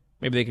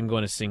 Maybe they can go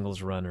on a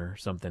singles run or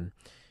something.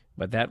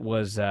 But that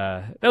was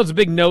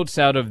big notes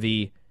out of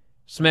the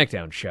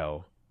SmackDown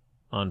show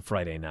on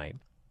Friday night.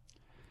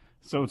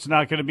 So it's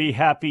not going to be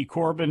Happy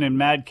Corbin and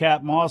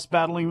Madcap Moss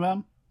battling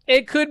them?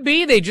 It could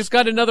be. They just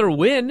got another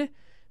win.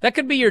 That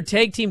could be your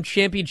tag team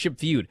championship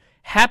feud.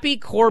 Happy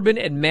Corbin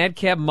and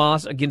Madcap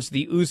Moss against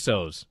the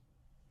Usos.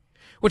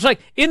 Which,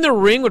 in the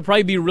ring would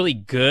probably be really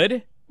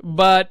good,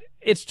 but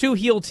it's two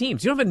heel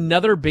teams. You don't have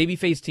another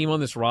babyface team on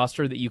this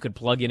roster that you could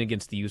plug in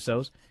against the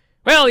Usos?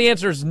 Well, the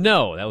answer is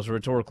no. That was a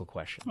rhetorical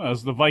question. Well, it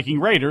was the Viking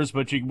Raiders,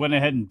 but you went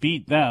ahead and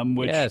beat them,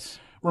 which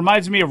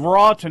reminds me of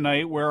Raw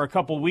tonight, where a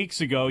couple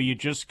weeks ago you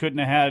just couldn't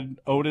have had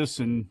Otis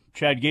and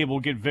Chad Gable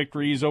get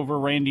victories over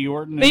Randy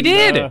Orton. They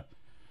did!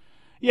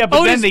 Yeah,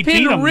 but then they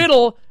beat him.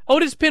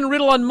 Otis pinned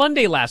Riddle on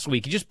Monday last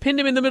week. He just pinned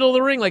him in the middle of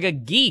the ring like a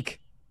geek.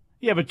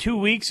 Yeah, but 2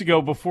 weeks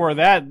ago before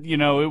that,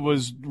 it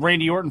was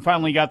Randy Orton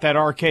finally got that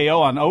RKO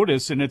on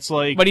Otis, and it's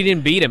like... But he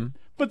didn't beat him.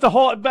 But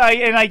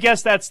and I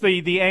guess that's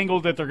the angle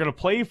that they're going to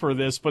play for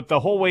this, but the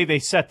whole way they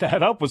set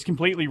that up was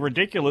completely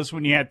ridiculous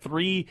when you had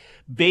 3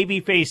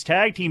 babyface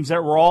tag teams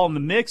that were all in the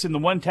mix and the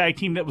one tag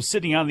team that was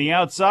sitting on the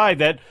outside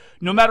that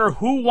no matter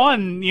who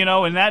won,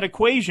 in that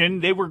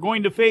equation, they were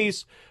going to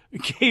face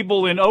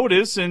Gable and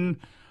Otis, and...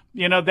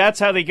 that's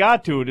how they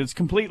got to it. It's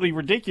completely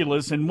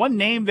ridiculous. And one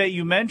name that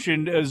you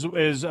mentioned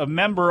as a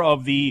member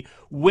of the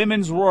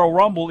Women's Royal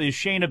Rumble is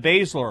Shayna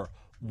Baszler.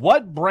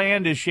 What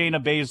brand is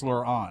Shayna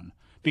Baszler on?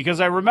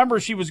 Because I remember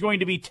she was going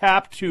to be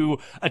tapped to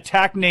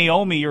attack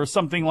Naomi or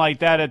something like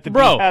that at the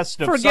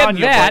behest of forget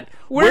Sonya. That.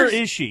 Where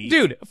is she?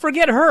 Dude,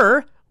 forget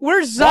her.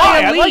 Where's Xia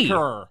Why? Li? I like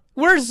her.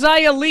 Where's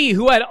Xia Li,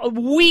 who had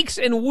weeks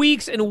and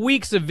weeks and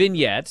weeks of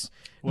vignettes?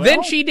 Well,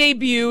 then she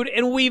debuted,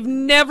 and we've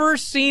never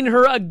seen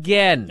her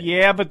again.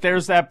 Yeah, but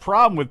there's that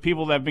problem with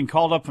people that have been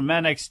called up from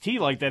NXT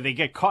like that. They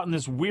get caught in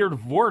this weird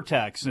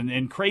vortex,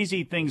 and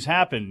crazy things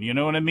happen. You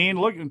know what I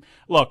mean?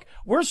 Look,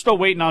 we're still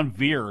waiting on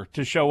Veer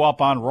to show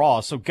up on Raw,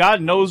 so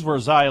God knows where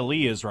Xia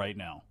Li is right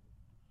now.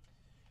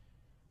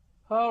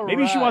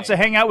 Maybe she wants to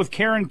hang out with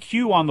Karen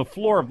Q on the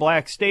floor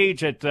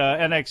backstage at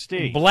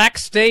NXT.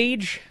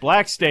 Blackstage,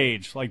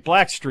 like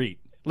Blackstreet.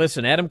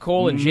 Listen, Adam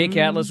Cole and Jake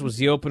Atlas was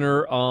the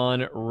opener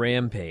on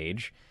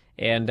Rampage.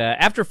 And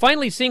after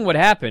finally seeing what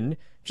happened,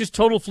 just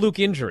total fluke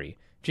injury.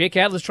 Jake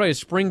Atlas tried a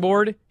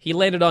springboard. He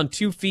landed on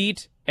 2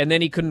 feet, and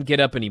then he couldn't get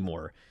up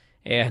anymore.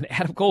 And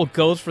Adam Cole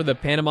goes for the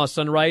Panama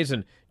Sunrise,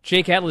 and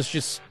Jake Atlas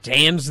just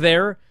stands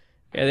there.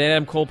 And then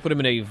Adam Cole put him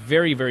in a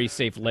very, very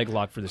safe leg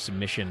lock for the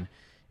submission.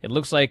 It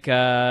looks like,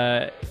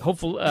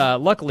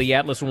 luckily,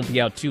 Atlas won't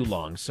be out too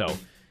long. So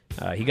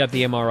he got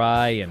the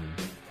MRI, and,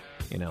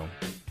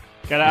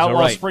 Got to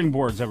outlaw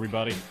springboards,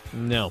 everybody.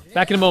 No.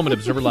 Back in a moment,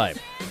 Observer Live.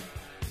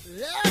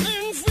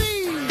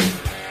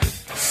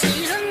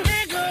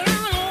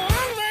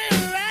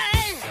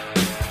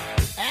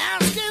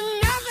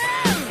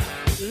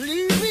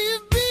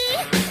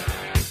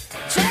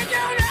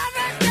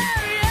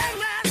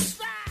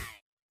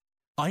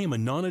 I am a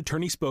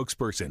non-attorney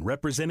spokesperson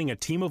representing a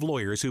team of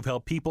lawyers who've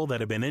helped people that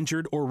have been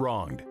injured or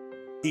wronged.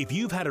 If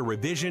you've had a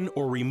revision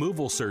or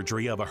removal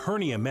surgery of a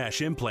hernia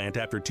mesh implant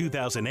after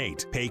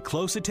 2008, pay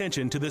close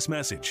attention to this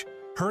message.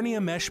 Hernia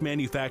mesh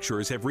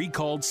manufacturers have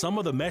recalled some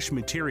of the mesh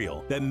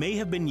material that may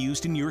have been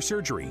used in your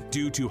surgery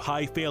due to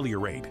high failure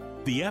rate.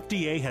 The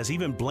FDA has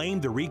even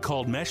blamed the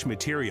recalled mesh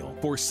material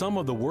for some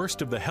of the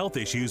worst of the health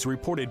issues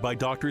reported by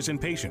doctors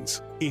and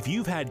patients. If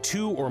you've had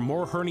 2 or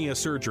more hernia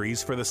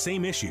surgeries for the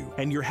same issue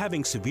and you're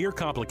having severe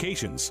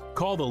complications,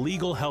 call the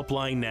legal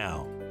helpline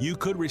now. You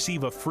could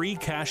receive a free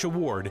cash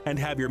award and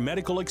have your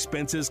medical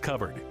expenses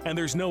covered. And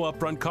there's no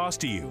upfront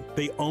cost to you.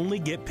 They only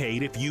get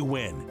paid if you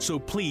win. So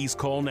please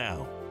call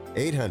now.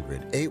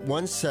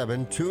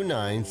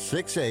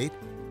 800-817-2968.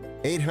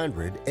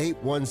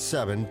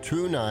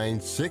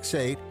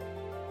 800-817-2968.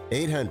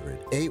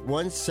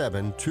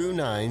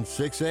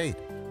 800-817-2968.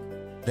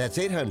 That's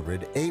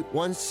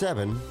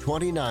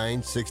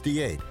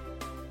 800-817-2968.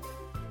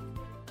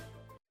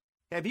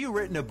 Have you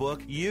written a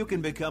book? You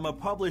can become a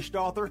published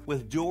author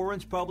with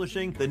Dorrance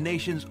Publishing, the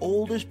nation's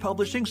oldest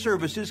publishing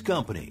services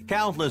company.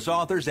 Countless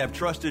authors have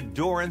trusted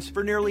Dorrance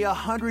for nearly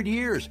 100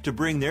 years to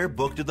bring their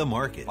book to the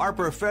market. Our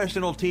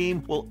professional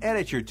team will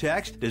edit your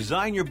text,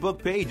 design your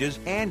book pages,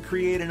 and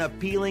create an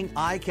appealing,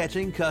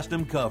 eye-catching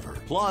custom cover.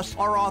 Plus,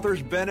 our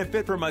authors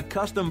benefit from a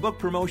custom book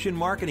promotion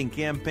marketing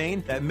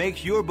campaign that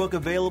makes your book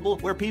available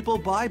where people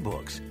buy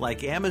books,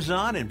 like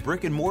Amazon and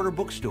brick-and-mortar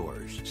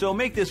bookstores. So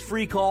make this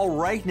free call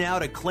right now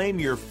to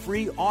claim your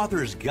free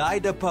author's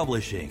guide to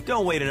publishing.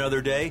 Don't wait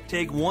another day.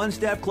 Take one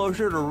step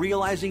closer to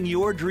realizing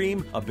your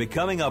dream of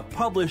becoming a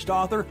published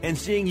author and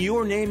seeing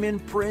your name in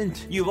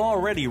print. You've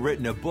already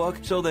written a book,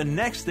 so the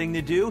next thing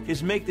to do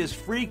is make this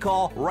free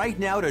call right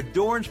now to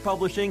Dorrance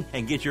Publishing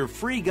and get your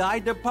free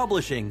guide to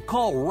publishing.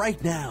 Call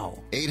right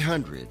now.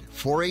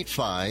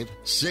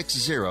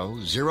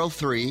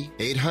 800-485-6003.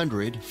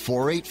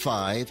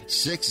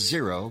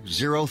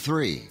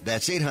 800-485-6003.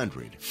 That's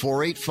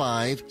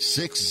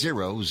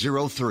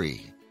 800-485-6003.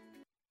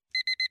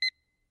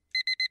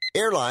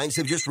 Airlines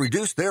have just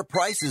reduced their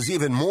prices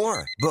even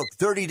more. Book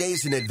 30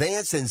 days in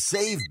advance and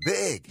save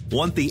big.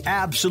 Want the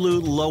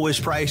absolute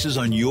lowest prices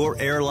on your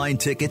airline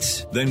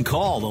tickets? Then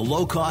call the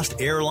Low Cost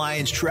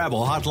Airlines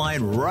Travel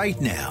Hotline right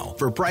now.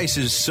 For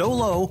prices so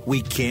low,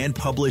 we can't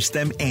publish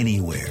them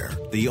anywhere.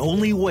 The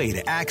only way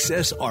to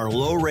access our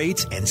low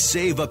rates and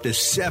save up to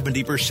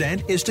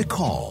 70% is to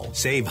call.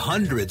 Save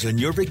hundreds on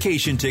your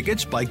vacation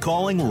tickets by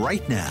calling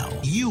right now.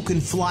 You can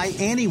fly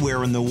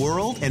anywhere in the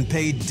world and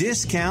pay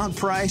discount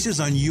prices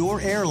on your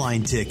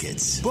airline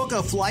tickets. Book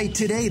a flight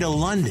today to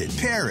London,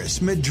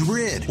 Paris,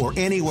 Madrid, or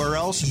anywhere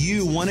else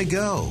you want to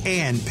go.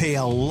 And pay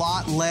a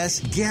lot less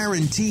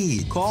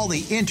guaranteed. Call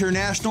the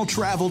International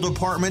Travel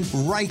Department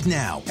right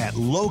now at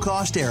Low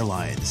Cost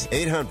Airlines.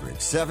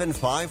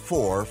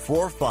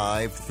 800-754-4500.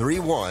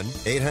 4531.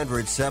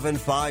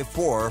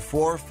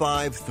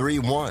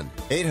 800-754-4531.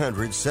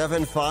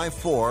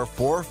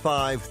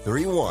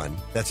 800-754-4531.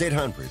 That's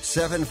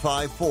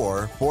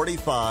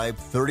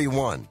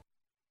 800-754-4531.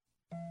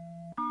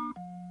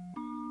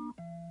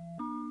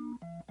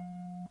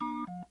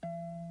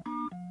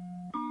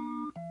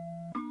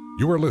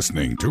 You are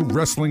listening to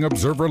Wrestling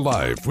Observer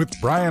Live with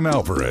Bryan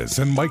Alvarez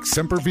and Mike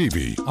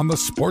Sempervive on the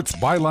Sports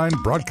Byline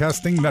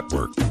Broadcasting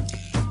Network.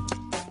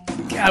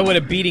 God, what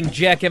a beating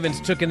Jack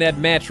Evans took in that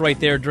match right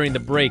there during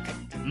the break.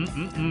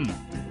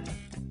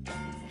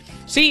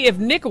 See, if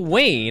Nick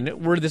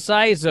Wayne were the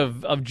size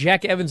of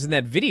Jack Evans in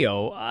that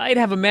video, I'd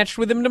have a match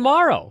with him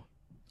tomorrow.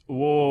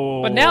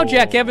 Whoa. But now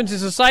Jack Evans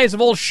is the size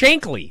of old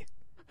Shankly.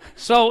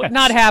 So,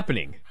 not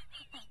happening.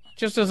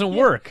 Just doesn't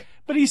work.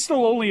 But he's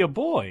still only a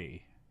boy.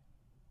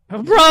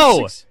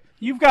 Bro,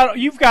 you've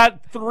got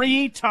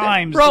 3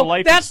 times the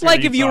life that's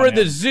like if you were at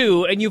the him.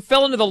 zoo and you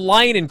fell into the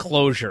lion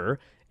enclosure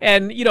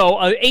and, you know,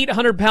 an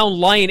 800-pound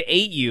lion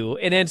ate you,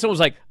 and then someone's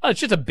like, oh,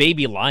 it's just a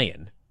baby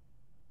lion.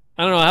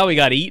 I don't know how he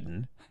got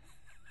eaten.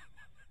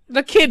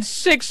 The kid's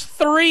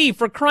 6'3",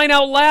 for crying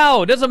out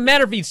loud. Doesn't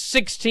matter if he's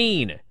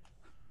 16.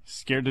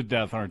 Scared to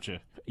death, aren't you?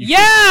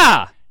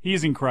 Yeah!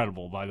 He's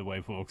incredible, by the way,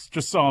 folks.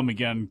 Just saw him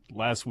again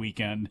last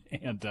weekend,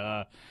 and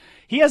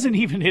he hasn't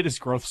even hit his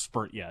growth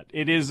spurt yet.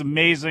 It is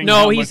amazing.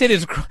 No, he's hit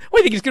his... What, do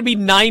you think he's going to be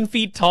 9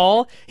 feet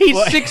tall? He's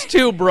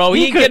 6'2", bro.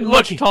 He ain't getting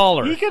much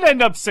taller. He could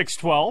end up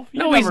 6'12".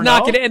 No, he's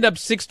not going to end up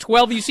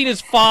 6'12". You seen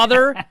his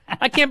father?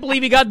 I can't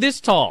believe he got this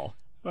tall.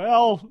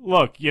 Well,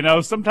 look, you know,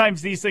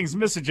 sometimes these things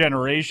miss a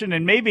generation,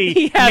 and maybe...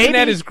 He hasn't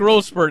had his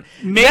growth spurt.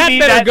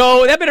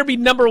 That better be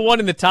number 1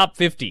 in the top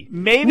 50.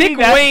 Nick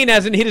Wayne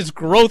hasn't hit his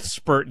growth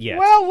spurt yet.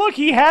 Well, look,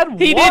 he had one.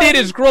 He did hit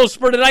his growth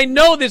spurt, and I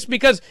know this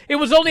because it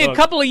was only a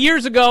couple of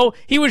years ago.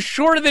 He was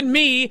shorter than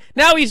me.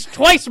 Now he's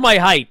twice my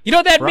height. You know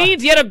what that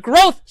means? He had a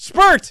growth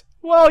spurt.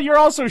 Well, you're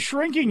also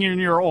shrinking in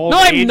your old age.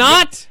 No, I'm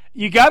not.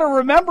 You got to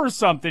remember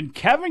something.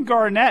 Kevin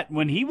Garnett,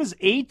 when he was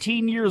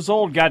 18 years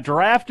old, got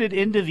drafted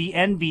into the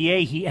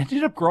NBA. He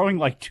ended up growing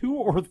like 2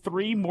 or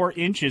 3 more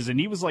inches,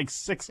 and he was like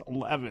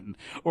 6'11",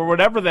 or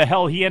whatever the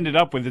hell he ended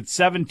up with at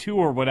 7'2"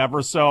 or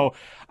whatever. So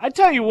I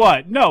tell you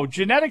what, no,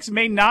 genetics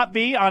may not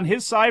be on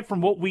his side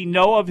from what we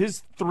know of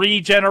his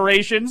 3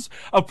 generations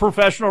of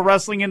professional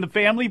wrestling in the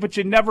family, but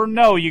you never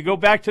know. You go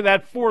back to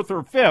that 4th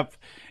or 5th.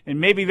 And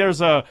maybe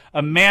there's a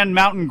Man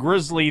Mountain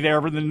Grizzly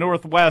there in the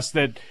Northwest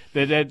that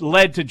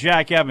led to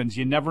Jack Evans.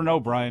 You never know,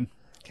 Brian.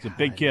 He's a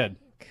big kid.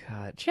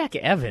 God, Jack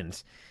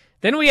Evans.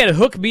 Then we had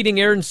Hook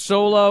beating Aaron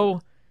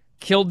Solo,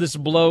 killed this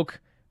bloke.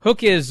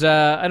 Hook is,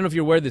 I don't know if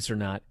you're aware of this or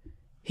not,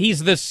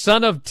 he's the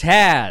son of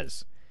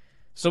Taz.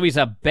 So he's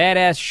a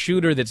badass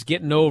shooter that's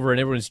getting over and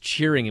everyone's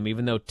cheering him,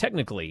 even though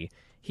technically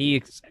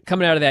he's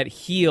coming out of that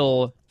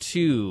heel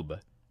tube,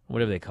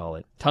 whatever they call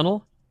it.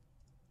 Tunnel?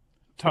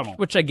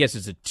 Which I guess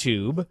is a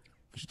tube.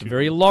 Just a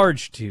very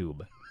large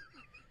tube.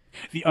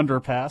 The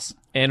underpass.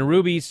 And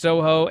Ruby,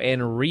 Soho,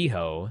 and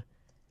Riho.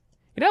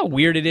 You know how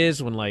weird it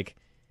is when, like,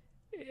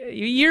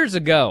 years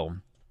ago,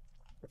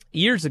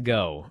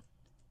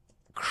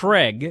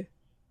 Craig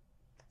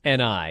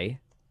and I'm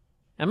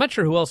not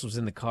sure who else was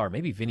in the car.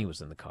 Maybe Vinny was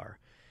in the car.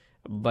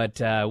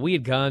 But we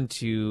had gone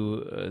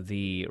to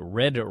the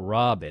Red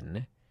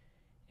Robin,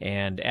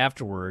 and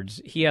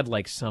afterwards, he had,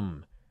 like,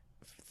 some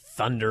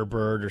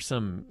Thunderbird or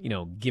some,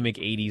 gimmick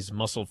 80s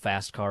muscle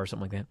fast car or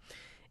something like that.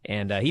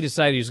 And he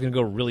decided he was going to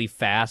go really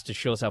fast to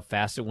show us how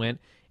fast it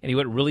went. And he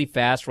went really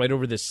fast right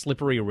over the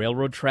slippery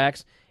railroad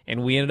tracks,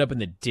 and we ended up in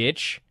the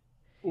ditch.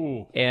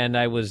 Ooh. And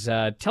I was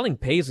telling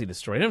Paisley the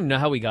story. I don't even know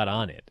how we got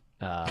on it.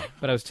 But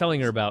I was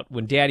telling her about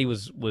when Daddy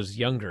was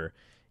younger,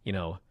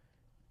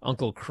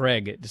 Uncle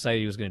Craig decided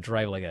he was going to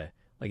drive like an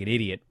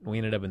idiot. We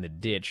ended up in the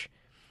ditch.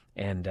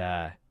 And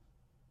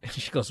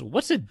she goes,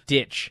 "What's a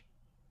ditch?"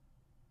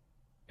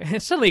 And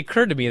it suddenly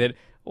occurred to me that,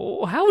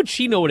 how would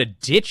she know what a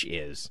ditch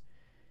is?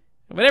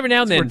 But every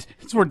now and then...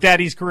 It's where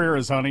Daddy's career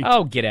is, honey.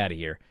 Oh, get out of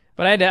here.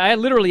 But I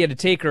literally had to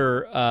take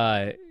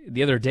her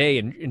the other day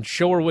and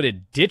show her what a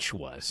ditch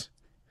was.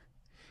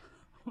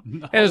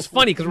 No, it was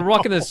funny because we're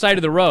walking to the side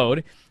of the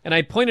road, and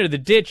I pointed at the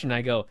ditch, and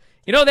I go,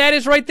 "You know what that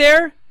is right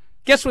there?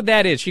 Guess what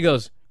that is?" She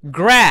goes,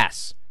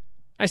 "Grass."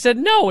 I said,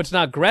 "No, it's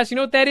not grass. You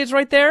know what that is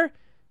right there?"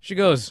 She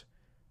goes,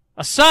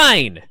 "A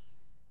sign."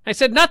 I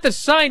said, "Not the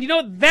sign. You know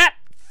what that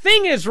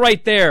thing is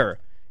right there?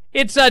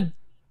 It's a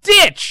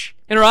ditch."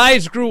 And her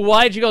eyes grew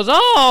wide. She goes,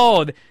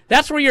 "Oh,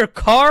 that's where your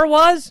car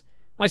was?"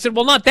 I said,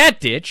 "Well, not that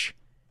ditch."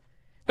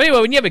 But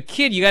anyway, when you have a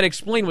kid, you got to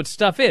explain what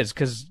stuff is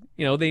because,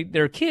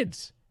 they're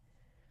kids.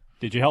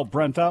 Did you help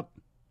Brent up?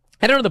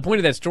 I don't know what the point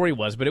of that story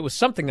was, but it was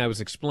something I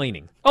was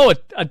explaining. Oh,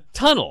 a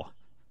tunnel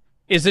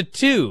is a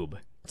tube.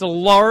 It's a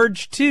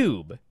large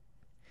tube.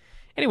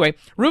 Anyway,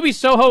 Ruby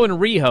Soho and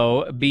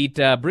Riho beat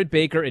Britt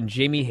Baker and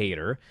Jamie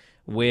Hayter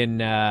when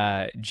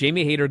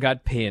Jamie Hayter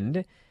got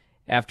pinned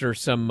after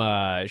some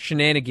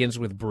shenanigans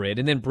with Britt.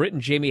 And then Britt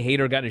and Jamie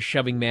Hayter got in a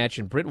shoving match,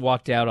 and Britt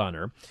walked out on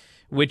her,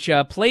 which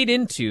played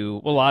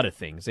into a lot of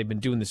things. They've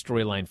been doing the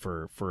storyline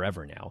for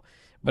forever now.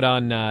 but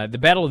on the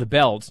Battle of the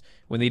Belts,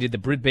 when they did the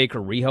Britt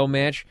Baker-Riho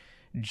match,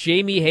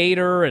 Jamie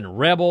Hayter and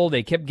Rebel,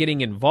 they kept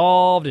getting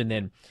involved, and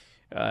then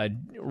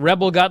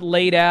Rebel got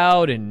laid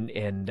out, and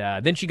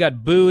then she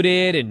got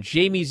booted, and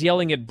Jamie's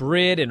yelling at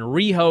Britt, and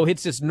Riho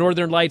hits this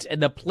Northern Lights,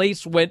 and the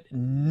place went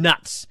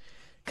nuts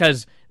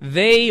because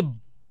they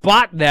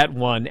bought that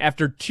one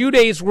after 2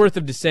 days' worth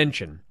of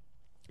dissension.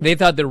 They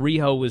thought that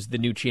Riho was the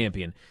new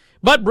champion.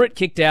 But Britt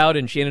kicked out,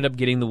 and she ended up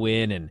getting the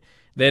win, and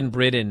then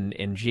Britt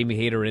and Jamie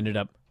Hayter ended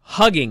up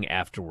hugging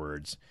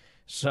afterwards.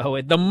 So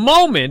at the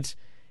moment,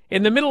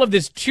 in the middle of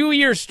this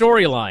 2-year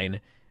storyline,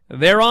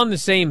 they're on the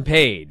same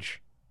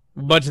page,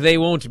 but they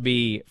won't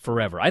be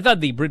forever. I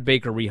thought the Britt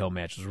Baker-Riho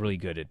match was really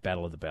good at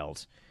Battle of the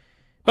Belts.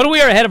 But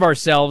we are ahead of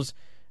ourselves.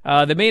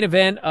 The main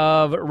event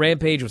of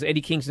Rampage was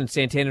Eddie Kingston,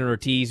 Santana, and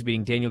Ortiz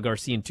beating Daniel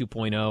Garcia in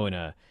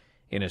 2.0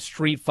 in a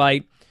street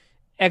fight.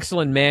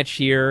 Excellent match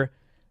here.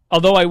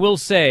 Although I will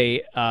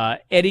say,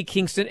 Eddie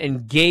Kingston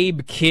and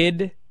Gabe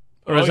Kidd,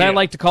 or as I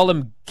like to call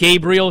him,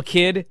 Gabriel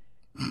Kidd,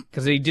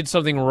 because he did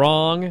something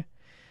wrong.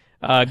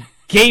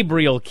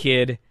 Gabriel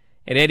Kidd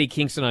and Eddie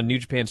Kingston on New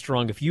Japan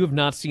Strong. If you have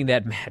not seen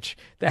that match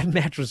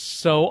was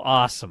so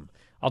awesome.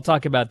 I'll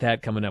talk about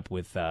that coming up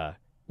with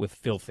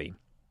Filthy.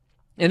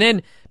 And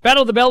then,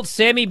 Battle of the Belts,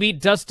 Sammy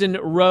beat Dustin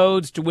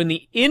Rhodes to win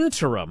the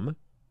interim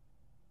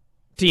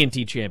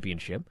TNT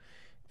Championship.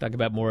 Talk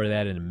about more of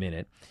that in a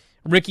minute.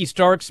 Ricky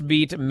Starks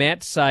beat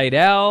Matt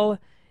Sydal,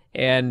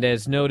 and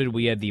as noted,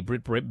 we had the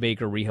Britt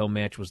Baker-Riho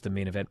match was the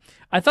main event.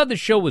 I thought the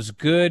show was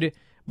good,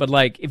 but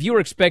if you were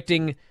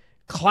expecting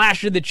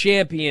Clash of the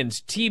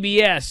Champions,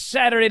 TBS,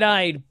 Saturday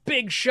night,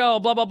 big show,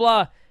 blah, blah,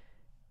 blah,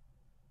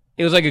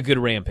 it was like a good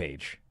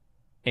Rampage.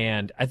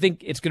 And I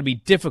think it's going to be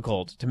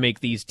difficult to make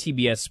these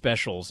TBS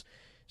specials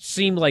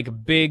seem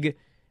like big,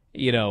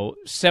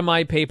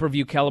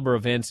 semi-pay-per-view caliber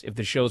events if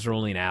the shows are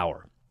only an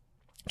hour.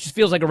 It just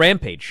feels like a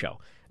Rampage show.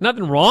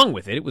 Nothing wrong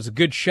with it. It was a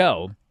good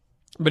show,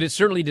 but it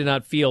certainly did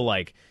not feel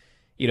like,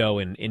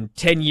 in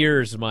 10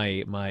 years,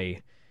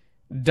 my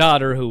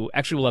daughter, who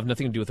actually will have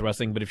nothing to do with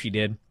wrestling, but if she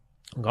did,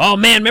 oh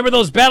man, remember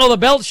those Battle of the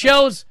Belts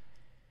shows?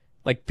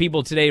 Like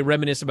people today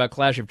reminisce about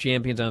Clash of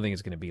Champions. I don't think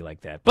it's going to be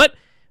like that. But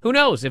who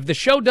knows? If the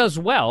show does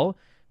well,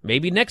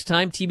 maybe next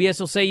time TBS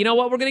will say, you know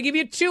what, we're going to give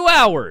you 2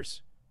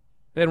 hours.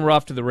 Then we're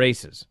off to the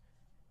races.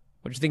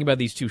 What do you think about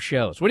these two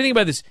shows? What do you think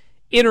about this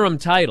interim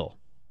title?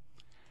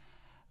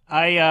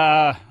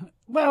 I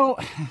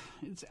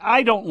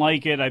don't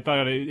like it. I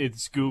thought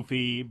it's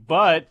goofy,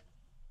 but,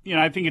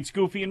 I think it's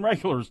goofy in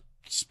regular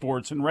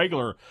sports and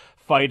regular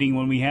fighting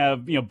when we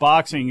have,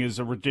 boxing is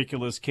a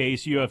ridiculous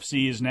case.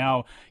 UFC is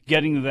now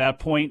getting to that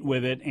point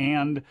with it,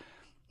 and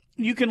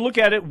you can look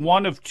at it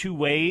one of two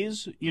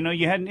ways.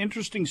 You had an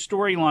interesting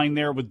storyline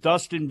there with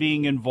Dustin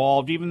being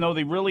involved, even though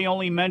they really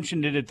only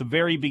mentioned it at the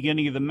very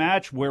beginning of the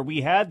match where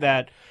we had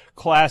that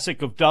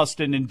classic of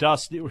Dustin and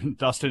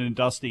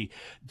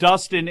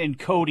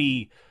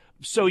Cody.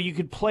 So you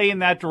could play in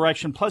that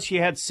direction. Plus you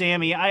had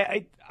Sammy.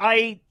 I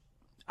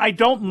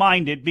don't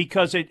mind it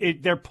because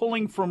they're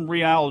pulling from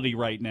reality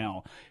right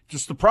now.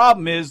 Just the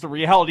problem is the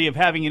reality of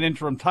having an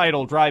interim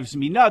title drives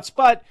me nuts,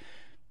 but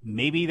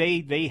maybe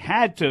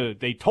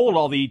they told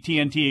all the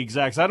TNT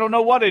execs, I don't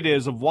know what it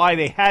is, of why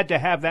they had to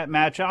have that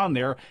match on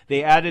there.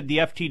 They added the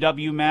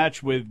FTW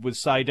match with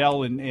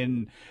Sydal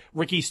and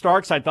Ricky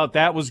Starks. I thought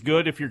that was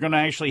good. If you're going to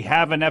actually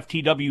have an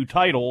FTW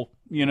title,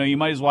 you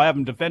might as well have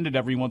them defended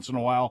every once in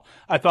a while.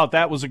 I thought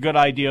that was a good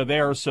idea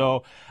there.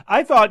 So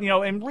I thought,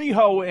 and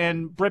Riho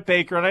and Britt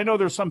Baker, and I know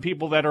there's some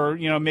people that are,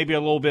 maybe a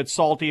little bit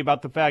salty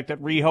about the fact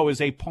that Riho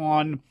is a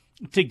pawn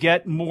to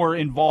get more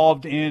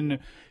involved in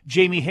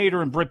Jamie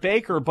Hayter and Britt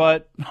Baker,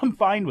 but I'm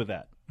fine with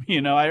that.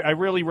 I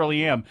really,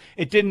 really am.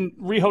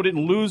 Riho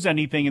didn't lose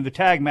anything in the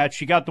tag match.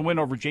 She got the win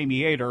over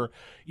Jamie Hayter.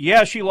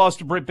 Yeah, she lost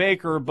to Britt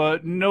Baker,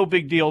 but no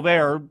big deal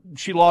there.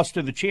 She lost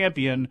to the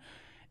champion.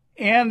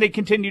 And they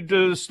continued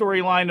the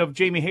storyline of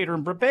Jamie Hayter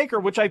and Britt Baker,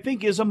 which I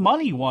think is a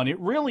money one. It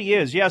really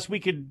is. Yes, we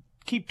could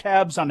keep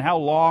tabs on how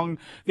long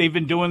they've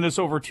been doing this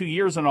over 2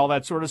 years and all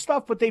that sort of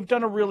stuff, but they've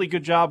done a really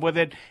good job with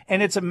it.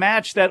 And it's a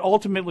match that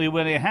ultimately,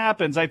 when it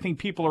happens, I think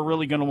people are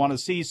really going to want to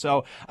see.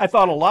 So I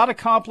thought a lot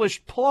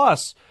accomplished,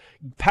 plus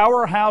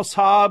Powerhouse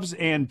Hobbs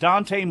and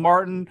Dante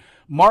Martin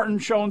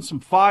showing some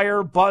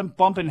fire,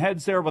 bumping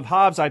heads there with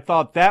Hobbs. I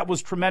thought that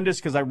was tremendous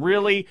because I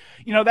really,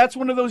 that's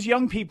one of those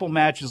young people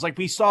matches. Like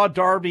we saw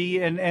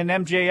Darby and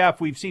MJF.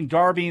 We've seen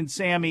Darby and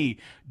Sammy,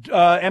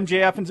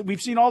 MJF, and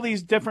we've seen all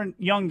these different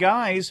young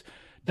guys.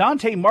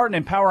 Dante Martin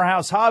and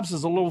Powerhouse Hobbs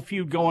is a little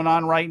feud going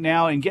on right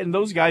now, and getting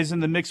those guys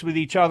in the mix with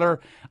each other,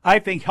 I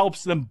think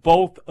helps them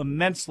both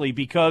immensely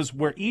because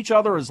where each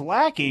other is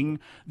lacking,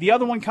 the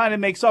other one kind of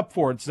makes up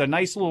for it. It's a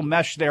nice little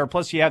mesh there.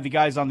 Plus you have the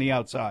guys on the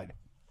outside.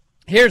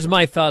 Here's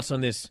my thoughts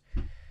on this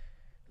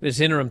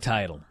interim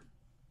title.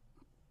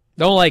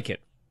 Don't like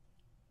it.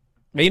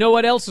 But you know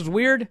what else is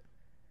weird?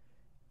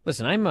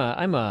 Listen, I'm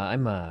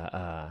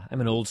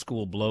an old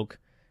school bloke.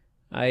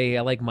 I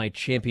like my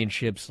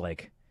championships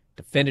like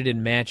defended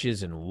in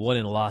matches and won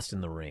and lost in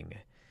the ring.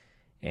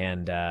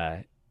 And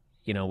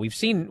we've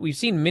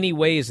seen many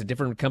ways that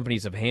different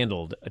companies have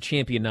handled a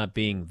champion not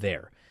being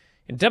there.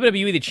 In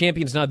WWE, the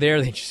champion's not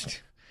there. They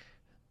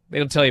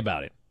don't tell you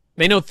about it.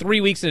 They know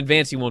 3 weeks in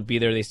advance he won't be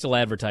there. They still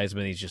advertise him,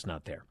 and he's just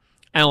not there.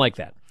 I don't like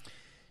that.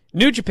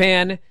 New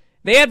Japan,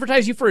 they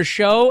advertise you for a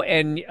show,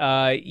 and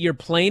your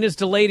plane is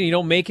delayed and you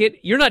don't make it.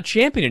 You're not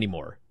champion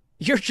anymore.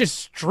 You're just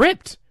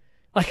stripped.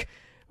 Like,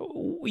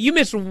 you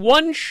miss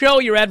one show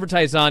you're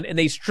advertised on, and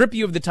they strip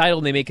you of the title,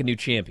 and they make a new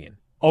champion.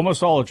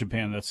 Almost all of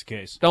Japan, that's the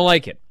case. Don't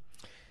like it.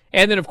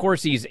 And then, of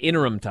course, these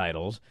interim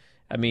titles.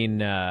 I mean,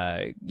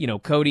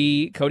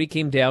 Cody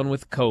came down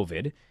with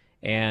COVID,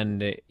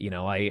 and,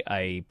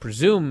 I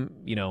presume,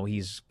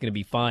 he's going to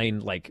be fine,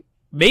 like,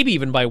 maybe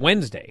even by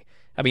Wednesday.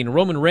 I mean,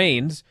 Roman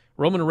Reigns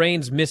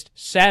missed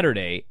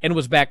Saturday and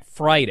was back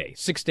Friday,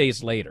 6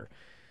 days later.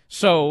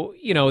 So,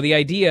 the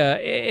idea,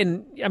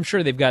 and I'm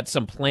sure they've got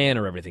some plan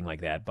or everything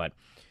like that, but,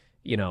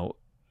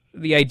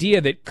 the idea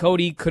that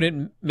Cody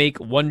couldn't make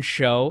one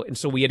show, and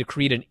so we had to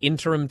create an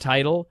interim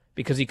title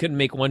because he couldn't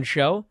make one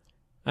show,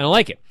 I don't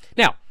like it.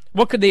 Now,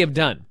 what could they have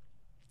done?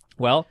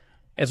 Well,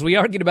 as we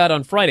argued about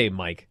on Friday,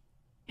 Mike,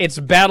 it's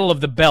Battle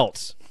of the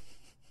Belts,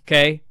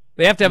 okay?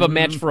 They have to have a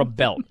match for a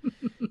belt.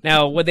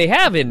 Now, what they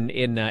have in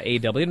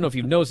AEW, I don't know if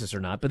you've noticed this or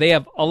not, but they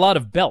have a lot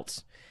of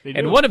belts.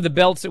 And one of the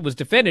belts that was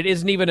defended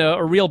isn't even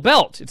a real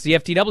belt. It's the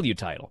FTW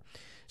title.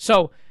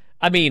 So,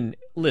 I mean,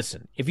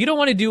 listen, if you don't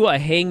want to do a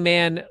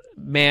Hangman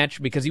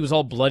match because he was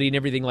all bloody and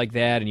everything like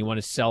that and you want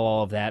to sell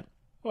all of that,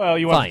 well,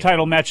 you want the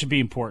title match to be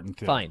important,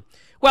 too. Fine.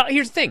 Well,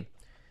 here's the thing.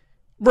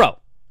 Bro,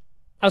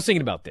 I was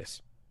thinking about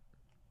this.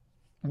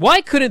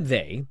 Why couldn't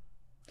they...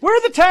 Where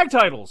are the tag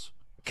titles?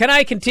 Can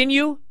I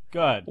continue?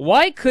 Go ahead.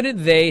 Why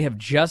couldn't they have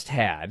just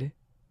had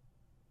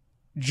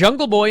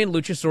Jungle Boy and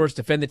Luchasaurus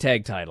defend the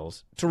tag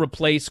titles to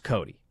replace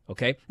Cody?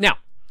 Okay? Now,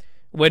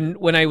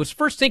 when I was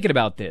first thinking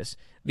about this,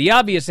 the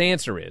obvious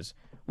answer is,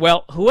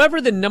 well,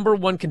 whoever the number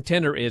one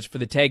contender is for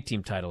the tag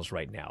team titles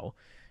right now,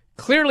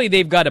 clearly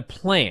they've got a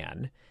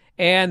plan,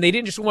 and they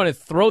didn't just want to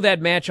throw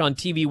that match on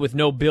TV with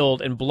no build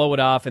and blow it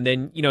off, and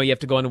then, you have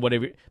to go into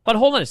whatever. But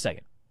hold on a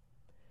second.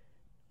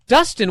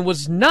 Dustin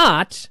was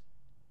not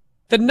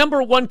the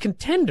number one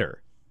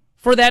contender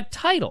for that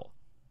title.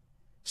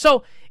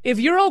 So if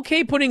you're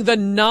okay putting the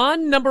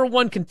non-number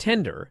one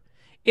contender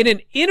in an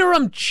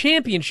interim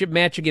championship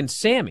match against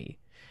Sammy,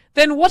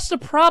 then what's the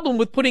problem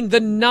with putting the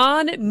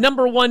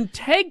non-number one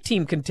tag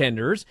team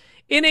contenders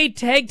in a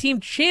tag team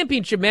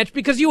championship match?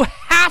 Because you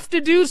have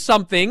to do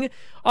something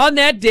on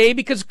that day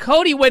because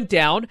Cody went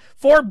down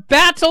for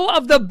Battle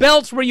of the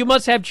Belts where you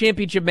must have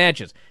championship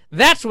matches.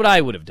 That's what I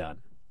would have done.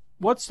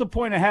 What's the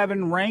point of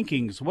having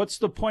rankings? What's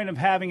the point of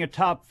having a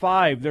top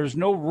five? There's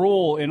no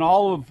rule in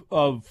all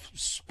of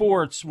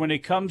sports when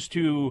it comes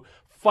to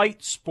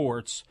fight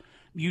sports.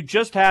 You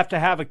just have to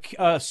have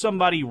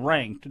somebody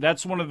ranked.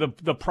 That's one of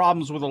the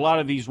problems with a lot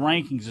of these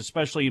rankings,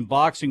 especially in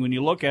boxing. When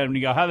you look at them and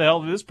you go, how the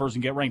hell did this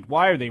person get ranked?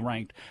 Why are they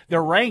ranked?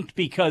 They're ranked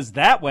because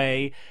that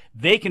way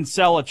they can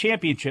sell a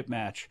championship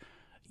match.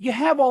 You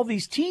have all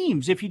these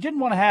teams. If you didn't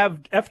want to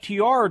have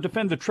FTR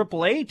defend the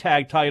AAA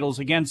tag titles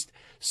against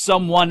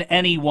someone,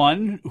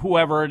 anyone,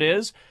 whoever it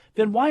is,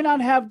 then why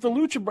not have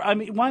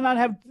why not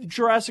have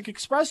Jurassic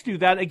Express do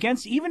that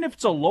against, even if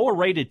it's a lower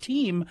rated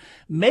team,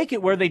 make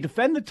it where they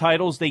defend the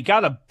titles. They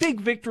got a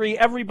big victory.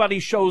 Everybody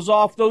shows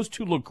off. Those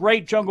two look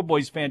great. Jungle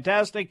Boy's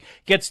fantastic.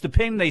 Gets the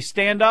pin. They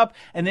stand up.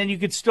 And then you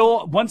could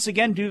still, once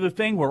again, do the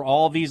thing where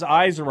all these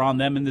eyes are on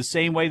them in the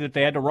same way that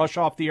they had to rush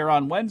off the air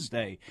on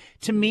Wednesday.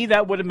 To me,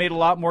 that would have made a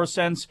lot more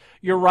sense.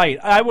 You're right.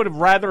 I would have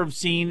rather have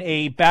seen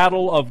a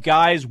battle of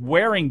guys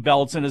wearing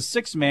belts in a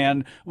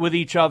six-man with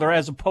each other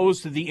as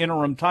opposed to the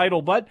interim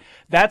title, but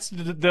that's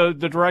the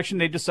direction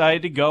they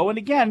decided to go. And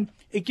again,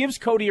 it gives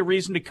Cody a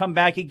reason to come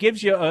back. It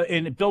gives you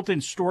a built-in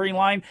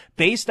storyline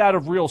based out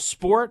of real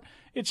sport.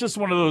 It's just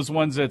one of those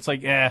ones that's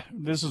like,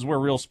 this is where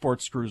real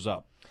sport screws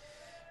up.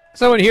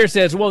 Someone here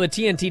says, well, the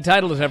TNT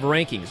title doesn't have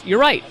rankings. You're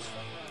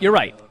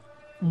right.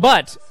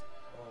 But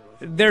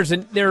there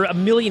are a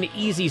million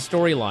easy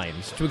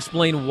storylines to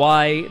explain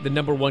why the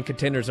number one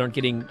contenders aren't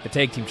getting the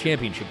tag team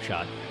championship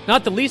shot.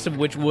 Not the least of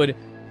which would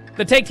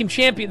the tag team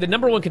champion, the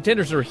number one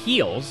contenders are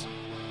heels,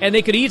 and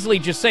they could easily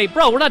just say,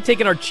 bro, we're not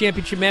taking our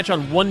championship match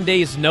on 1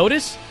 day's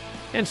notice,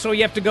 and so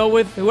you have to go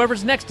with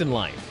whoever's next in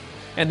line.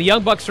 And the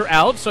Young Bucks are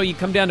out, so you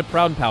come down to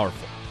Proud and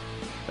Powerful.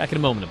 Back in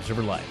a moment,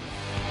 Observer Live.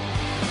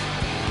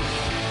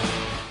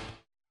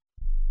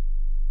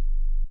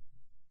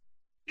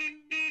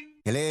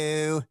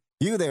 Hello?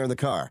 You there in the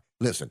car.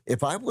 Listen,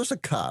 if I was a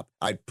cop,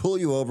 I'd pull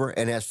you over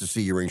and ask to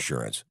see your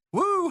insurance.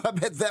 Woo, I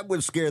bet that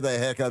would scare the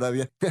heck out of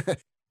you.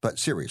 But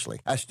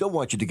seriously, I still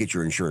want you to get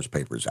your insurance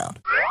papers out.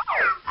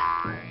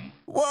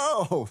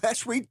 Whoa,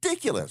 that's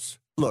ridiculous.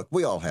 Look,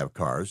 we all have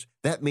cars.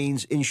 That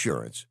means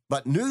insurance.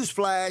 But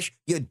newsflash,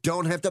 you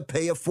don't have to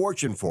pay a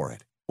fortune for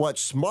it. What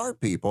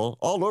smart people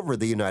all over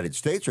the United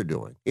States are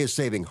doing is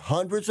saving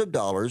hundreds of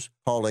dollars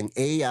calling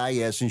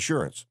AIS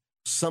Insurance.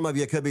 Some of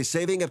you could be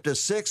saving up to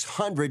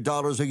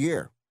 $600 a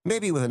year.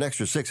 Maybe with an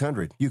extra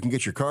 $600, you can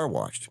get your car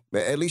washed,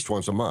 at least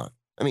once a month.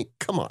 I mean,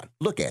 come on,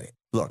 look at it.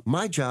 Look,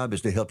 my job is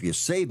to help you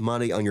save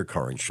money on your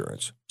car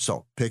insurance.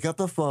 So pick up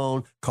the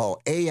phone,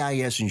 call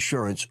AIS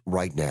Insurance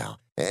right now,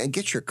 and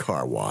get your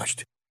car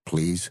washed,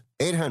 please.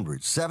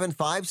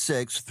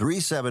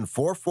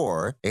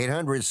 800-756-3744.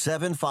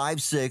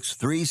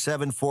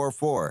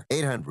 800-756-3744.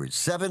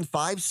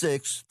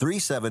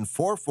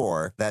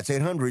 800-756-3744. That's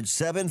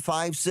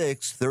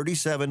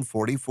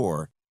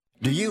 800-756-3744.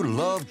 Do you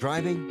love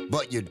driving,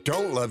 but you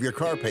don't love your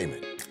car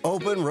payment?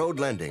 Open Road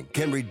Lending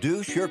can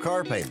reduce your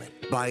car payment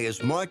by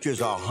as much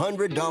as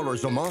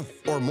 $100 a month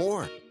or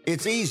more.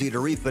 It's easy to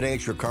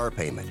refinance your car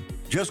payment.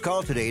 Just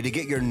call today to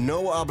get your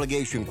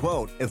no-obligation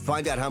quote and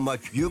find out how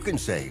much you can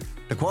save.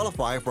 To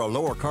qualify for a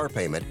lower car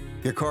payment,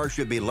 your car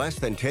should be less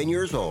than 10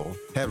 years old,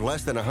 have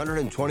less than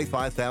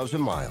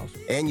 125,000 miles,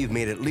 and you've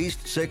made at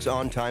least 6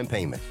 on-time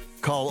payments.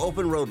 Call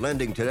Open Road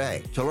Lending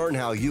today to learn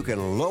how you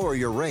can lower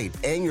your rate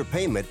and your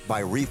payment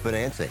by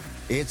refinancing.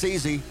 It's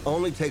easy,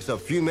 only takes a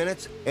few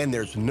minutes, and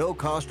there's no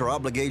cost or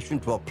obligation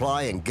to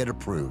apply and get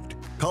approved.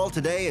 Call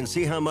today and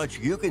see how much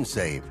you can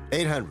save.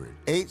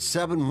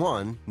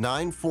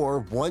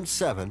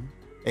 800-871-9417.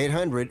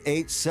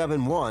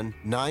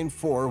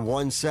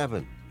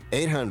 800-871-9417.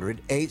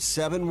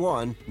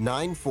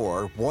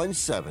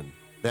 800-871-9417.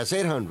 That's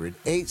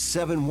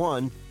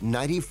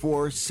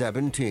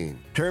 800-871-9417.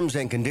 Terms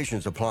and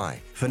conditions apply.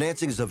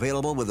 Financing is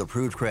available with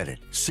approved credit.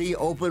 See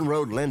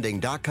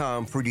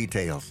openroadlending.com for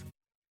details.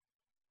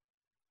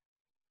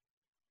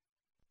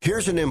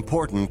 Here's an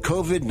important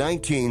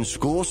COVID-19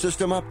 school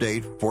system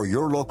update for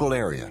your local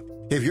area.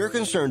 If you're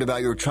concerned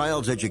about your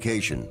child's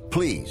education,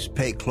 please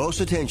pay close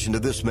attention to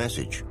this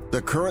message.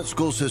 The current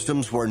school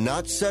systems were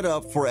not set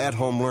up for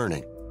at-home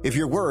learning. If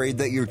you're worried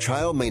that your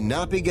child may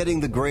not be getting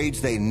the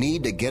grades they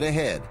need to get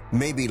ahead,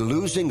 maybe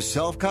losing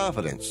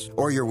self-confidence,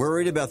 or you're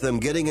worried about them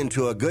getting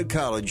into a good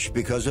college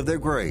because of their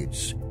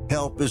grades,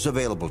 help is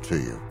available to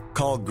you.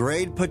 Call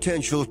Grade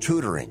Potential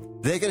Tutoring.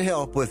 They can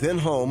help with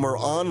in-home or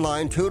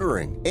online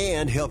tutoring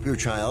and help your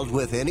child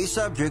with any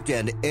subject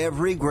and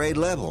every grade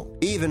level,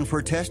 even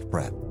for test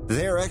prep.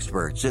 They're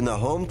experts in the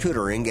home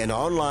tutoring and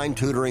online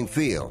tutoring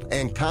field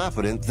and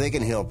confident they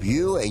can help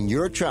you and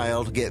your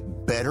child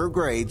get better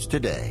grades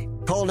today.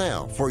 Call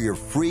now for your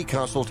free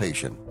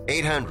consultation.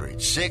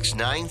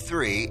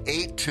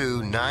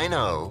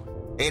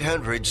 800-693-8290.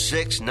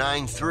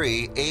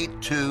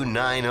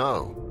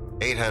 800-693-8290.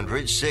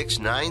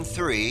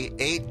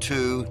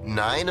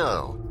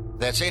 800-693-8290.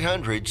 That's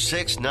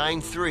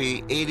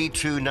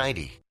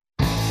 800-693-8290.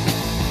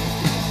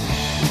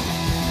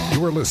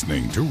 You are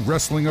listening to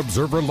Wrestling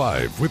Observer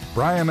Live with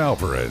Bryan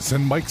Alvarez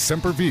and Mike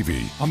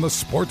Sempervive on the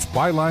Sports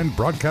Byline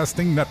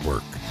Broadcasting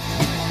Network.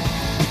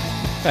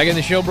 Back in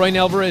the show, Bryan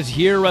Alvarez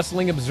here,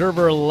 Wrestling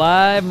Observer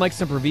Live. Mike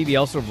Sempervive,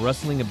 also of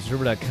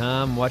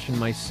WrestlingObserver.com, watching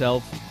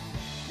myself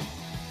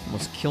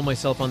almost kill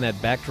myself on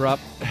that backdrop.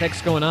 What the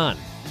heck's going on?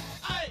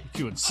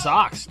 You in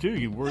socks, too.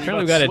 You worried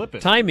Apparently about we've got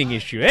a timing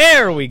issue.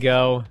 There we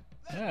go.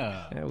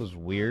 Yeah. That was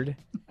weird.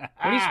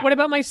 What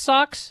about my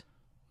socks?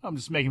 I'm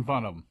just making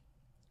fun of them.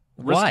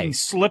 Why? Risking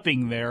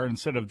slipping there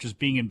instead of just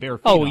being in bare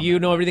feet. Oh, you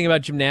know everything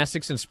about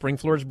gymnastics and spring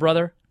floors,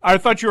 brother? I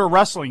thought you were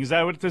wrestling. Is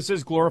that what this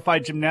is,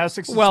 glorified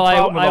gymnastics? Well,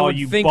 I would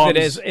think that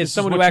as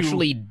someone who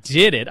actually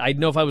did it, I'd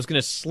know if I was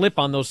going to slip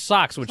on those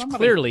socks, which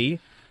clearly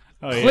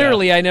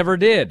I never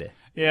did.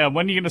 Yeah,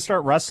 when are you going to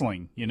start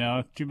wrestling? You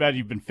know, too bad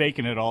you've been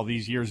faking it all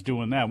these years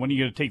doing that. When are you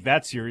going to take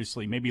that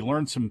seriously? Maybe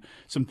learn some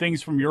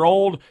things from your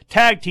old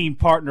tag team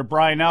partner,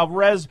 Bryan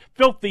Alvarez,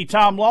 Filthy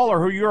Tom Lawler,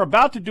 who you're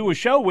about to do a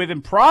show with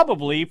and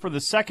probably for the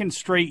second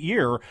straight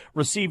year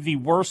receive the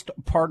worst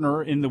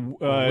partner in the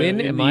when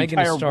in am the I going to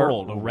entire start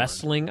world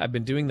wrestling? I've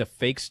been doing the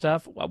fake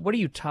stuff. What are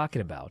you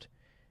talking about?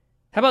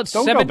 How about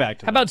Don't go back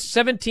to How about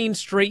 17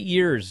 straight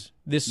years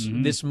this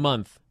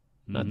month?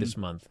 Not this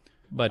month.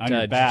 But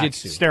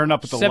jiu-jitsu. Staring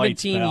up at the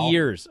 17 lights,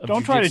 years of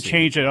Don't try to jiu-jitsu.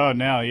 change it on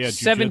now. Yeah,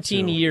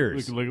 17 jiu-jitsu.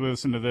 years. Look,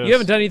 listen to this. You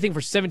haven't done anything for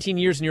 17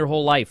 years in your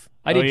whole life.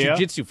 I did yeah?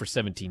 jiu-jitsu for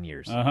 17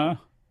 years. Uh-huh.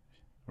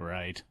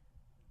 Right.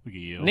 Look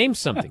at you. Name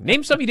something.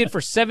 Name something you did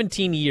for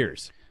 17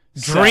 years.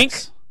 Drink.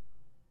 Sex.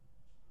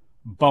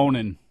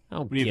 Boning.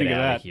 Oh, what do you get think of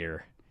out that? of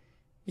here.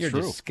 You're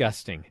True.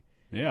 disgusting.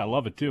 Yeah, I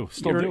love it too.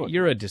 Still do it.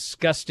 You're a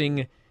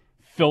disgusting,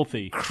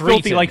 filthy, cretin.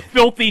 filthy like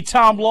filthy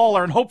Tom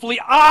Lawler, and hopefully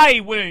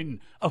I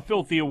win a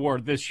filthy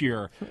award this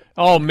year.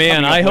 Oh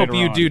man, I hope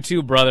you on. do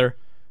too, brother.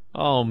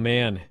 Oh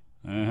man.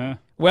 Uh-huh.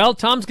 Well,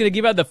 Tom's going to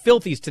give out the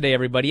filthies today,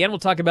 everybody, and we'll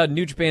talk about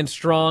New Japan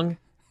Strong.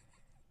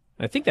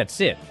 I think that's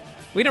it.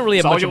 We don't really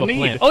have That's much all of a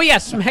you'll plan. need. Oh yeah,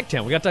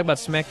 SmackDown. We got to talk about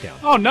SmackDown.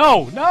 Oh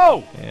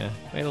no. Yeah,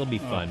 it'll be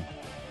fun.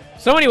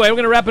 So anyway, we're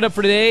going to wrap it up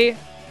for today.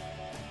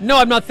 No,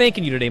 I'm not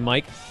thanking you today,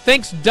 Mike.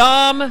 Thanks,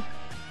 Dom.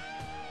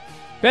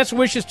 Best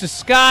wishes to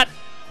Scott,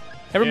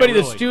 everybody in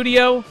the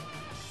studio,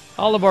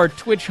 all of our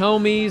Twitch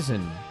homies,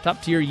 and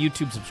top-tier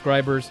YouTube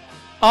subscribers.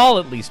 I'll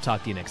at least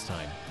talk to you next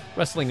time.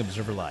 Wrestling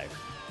Observer Live.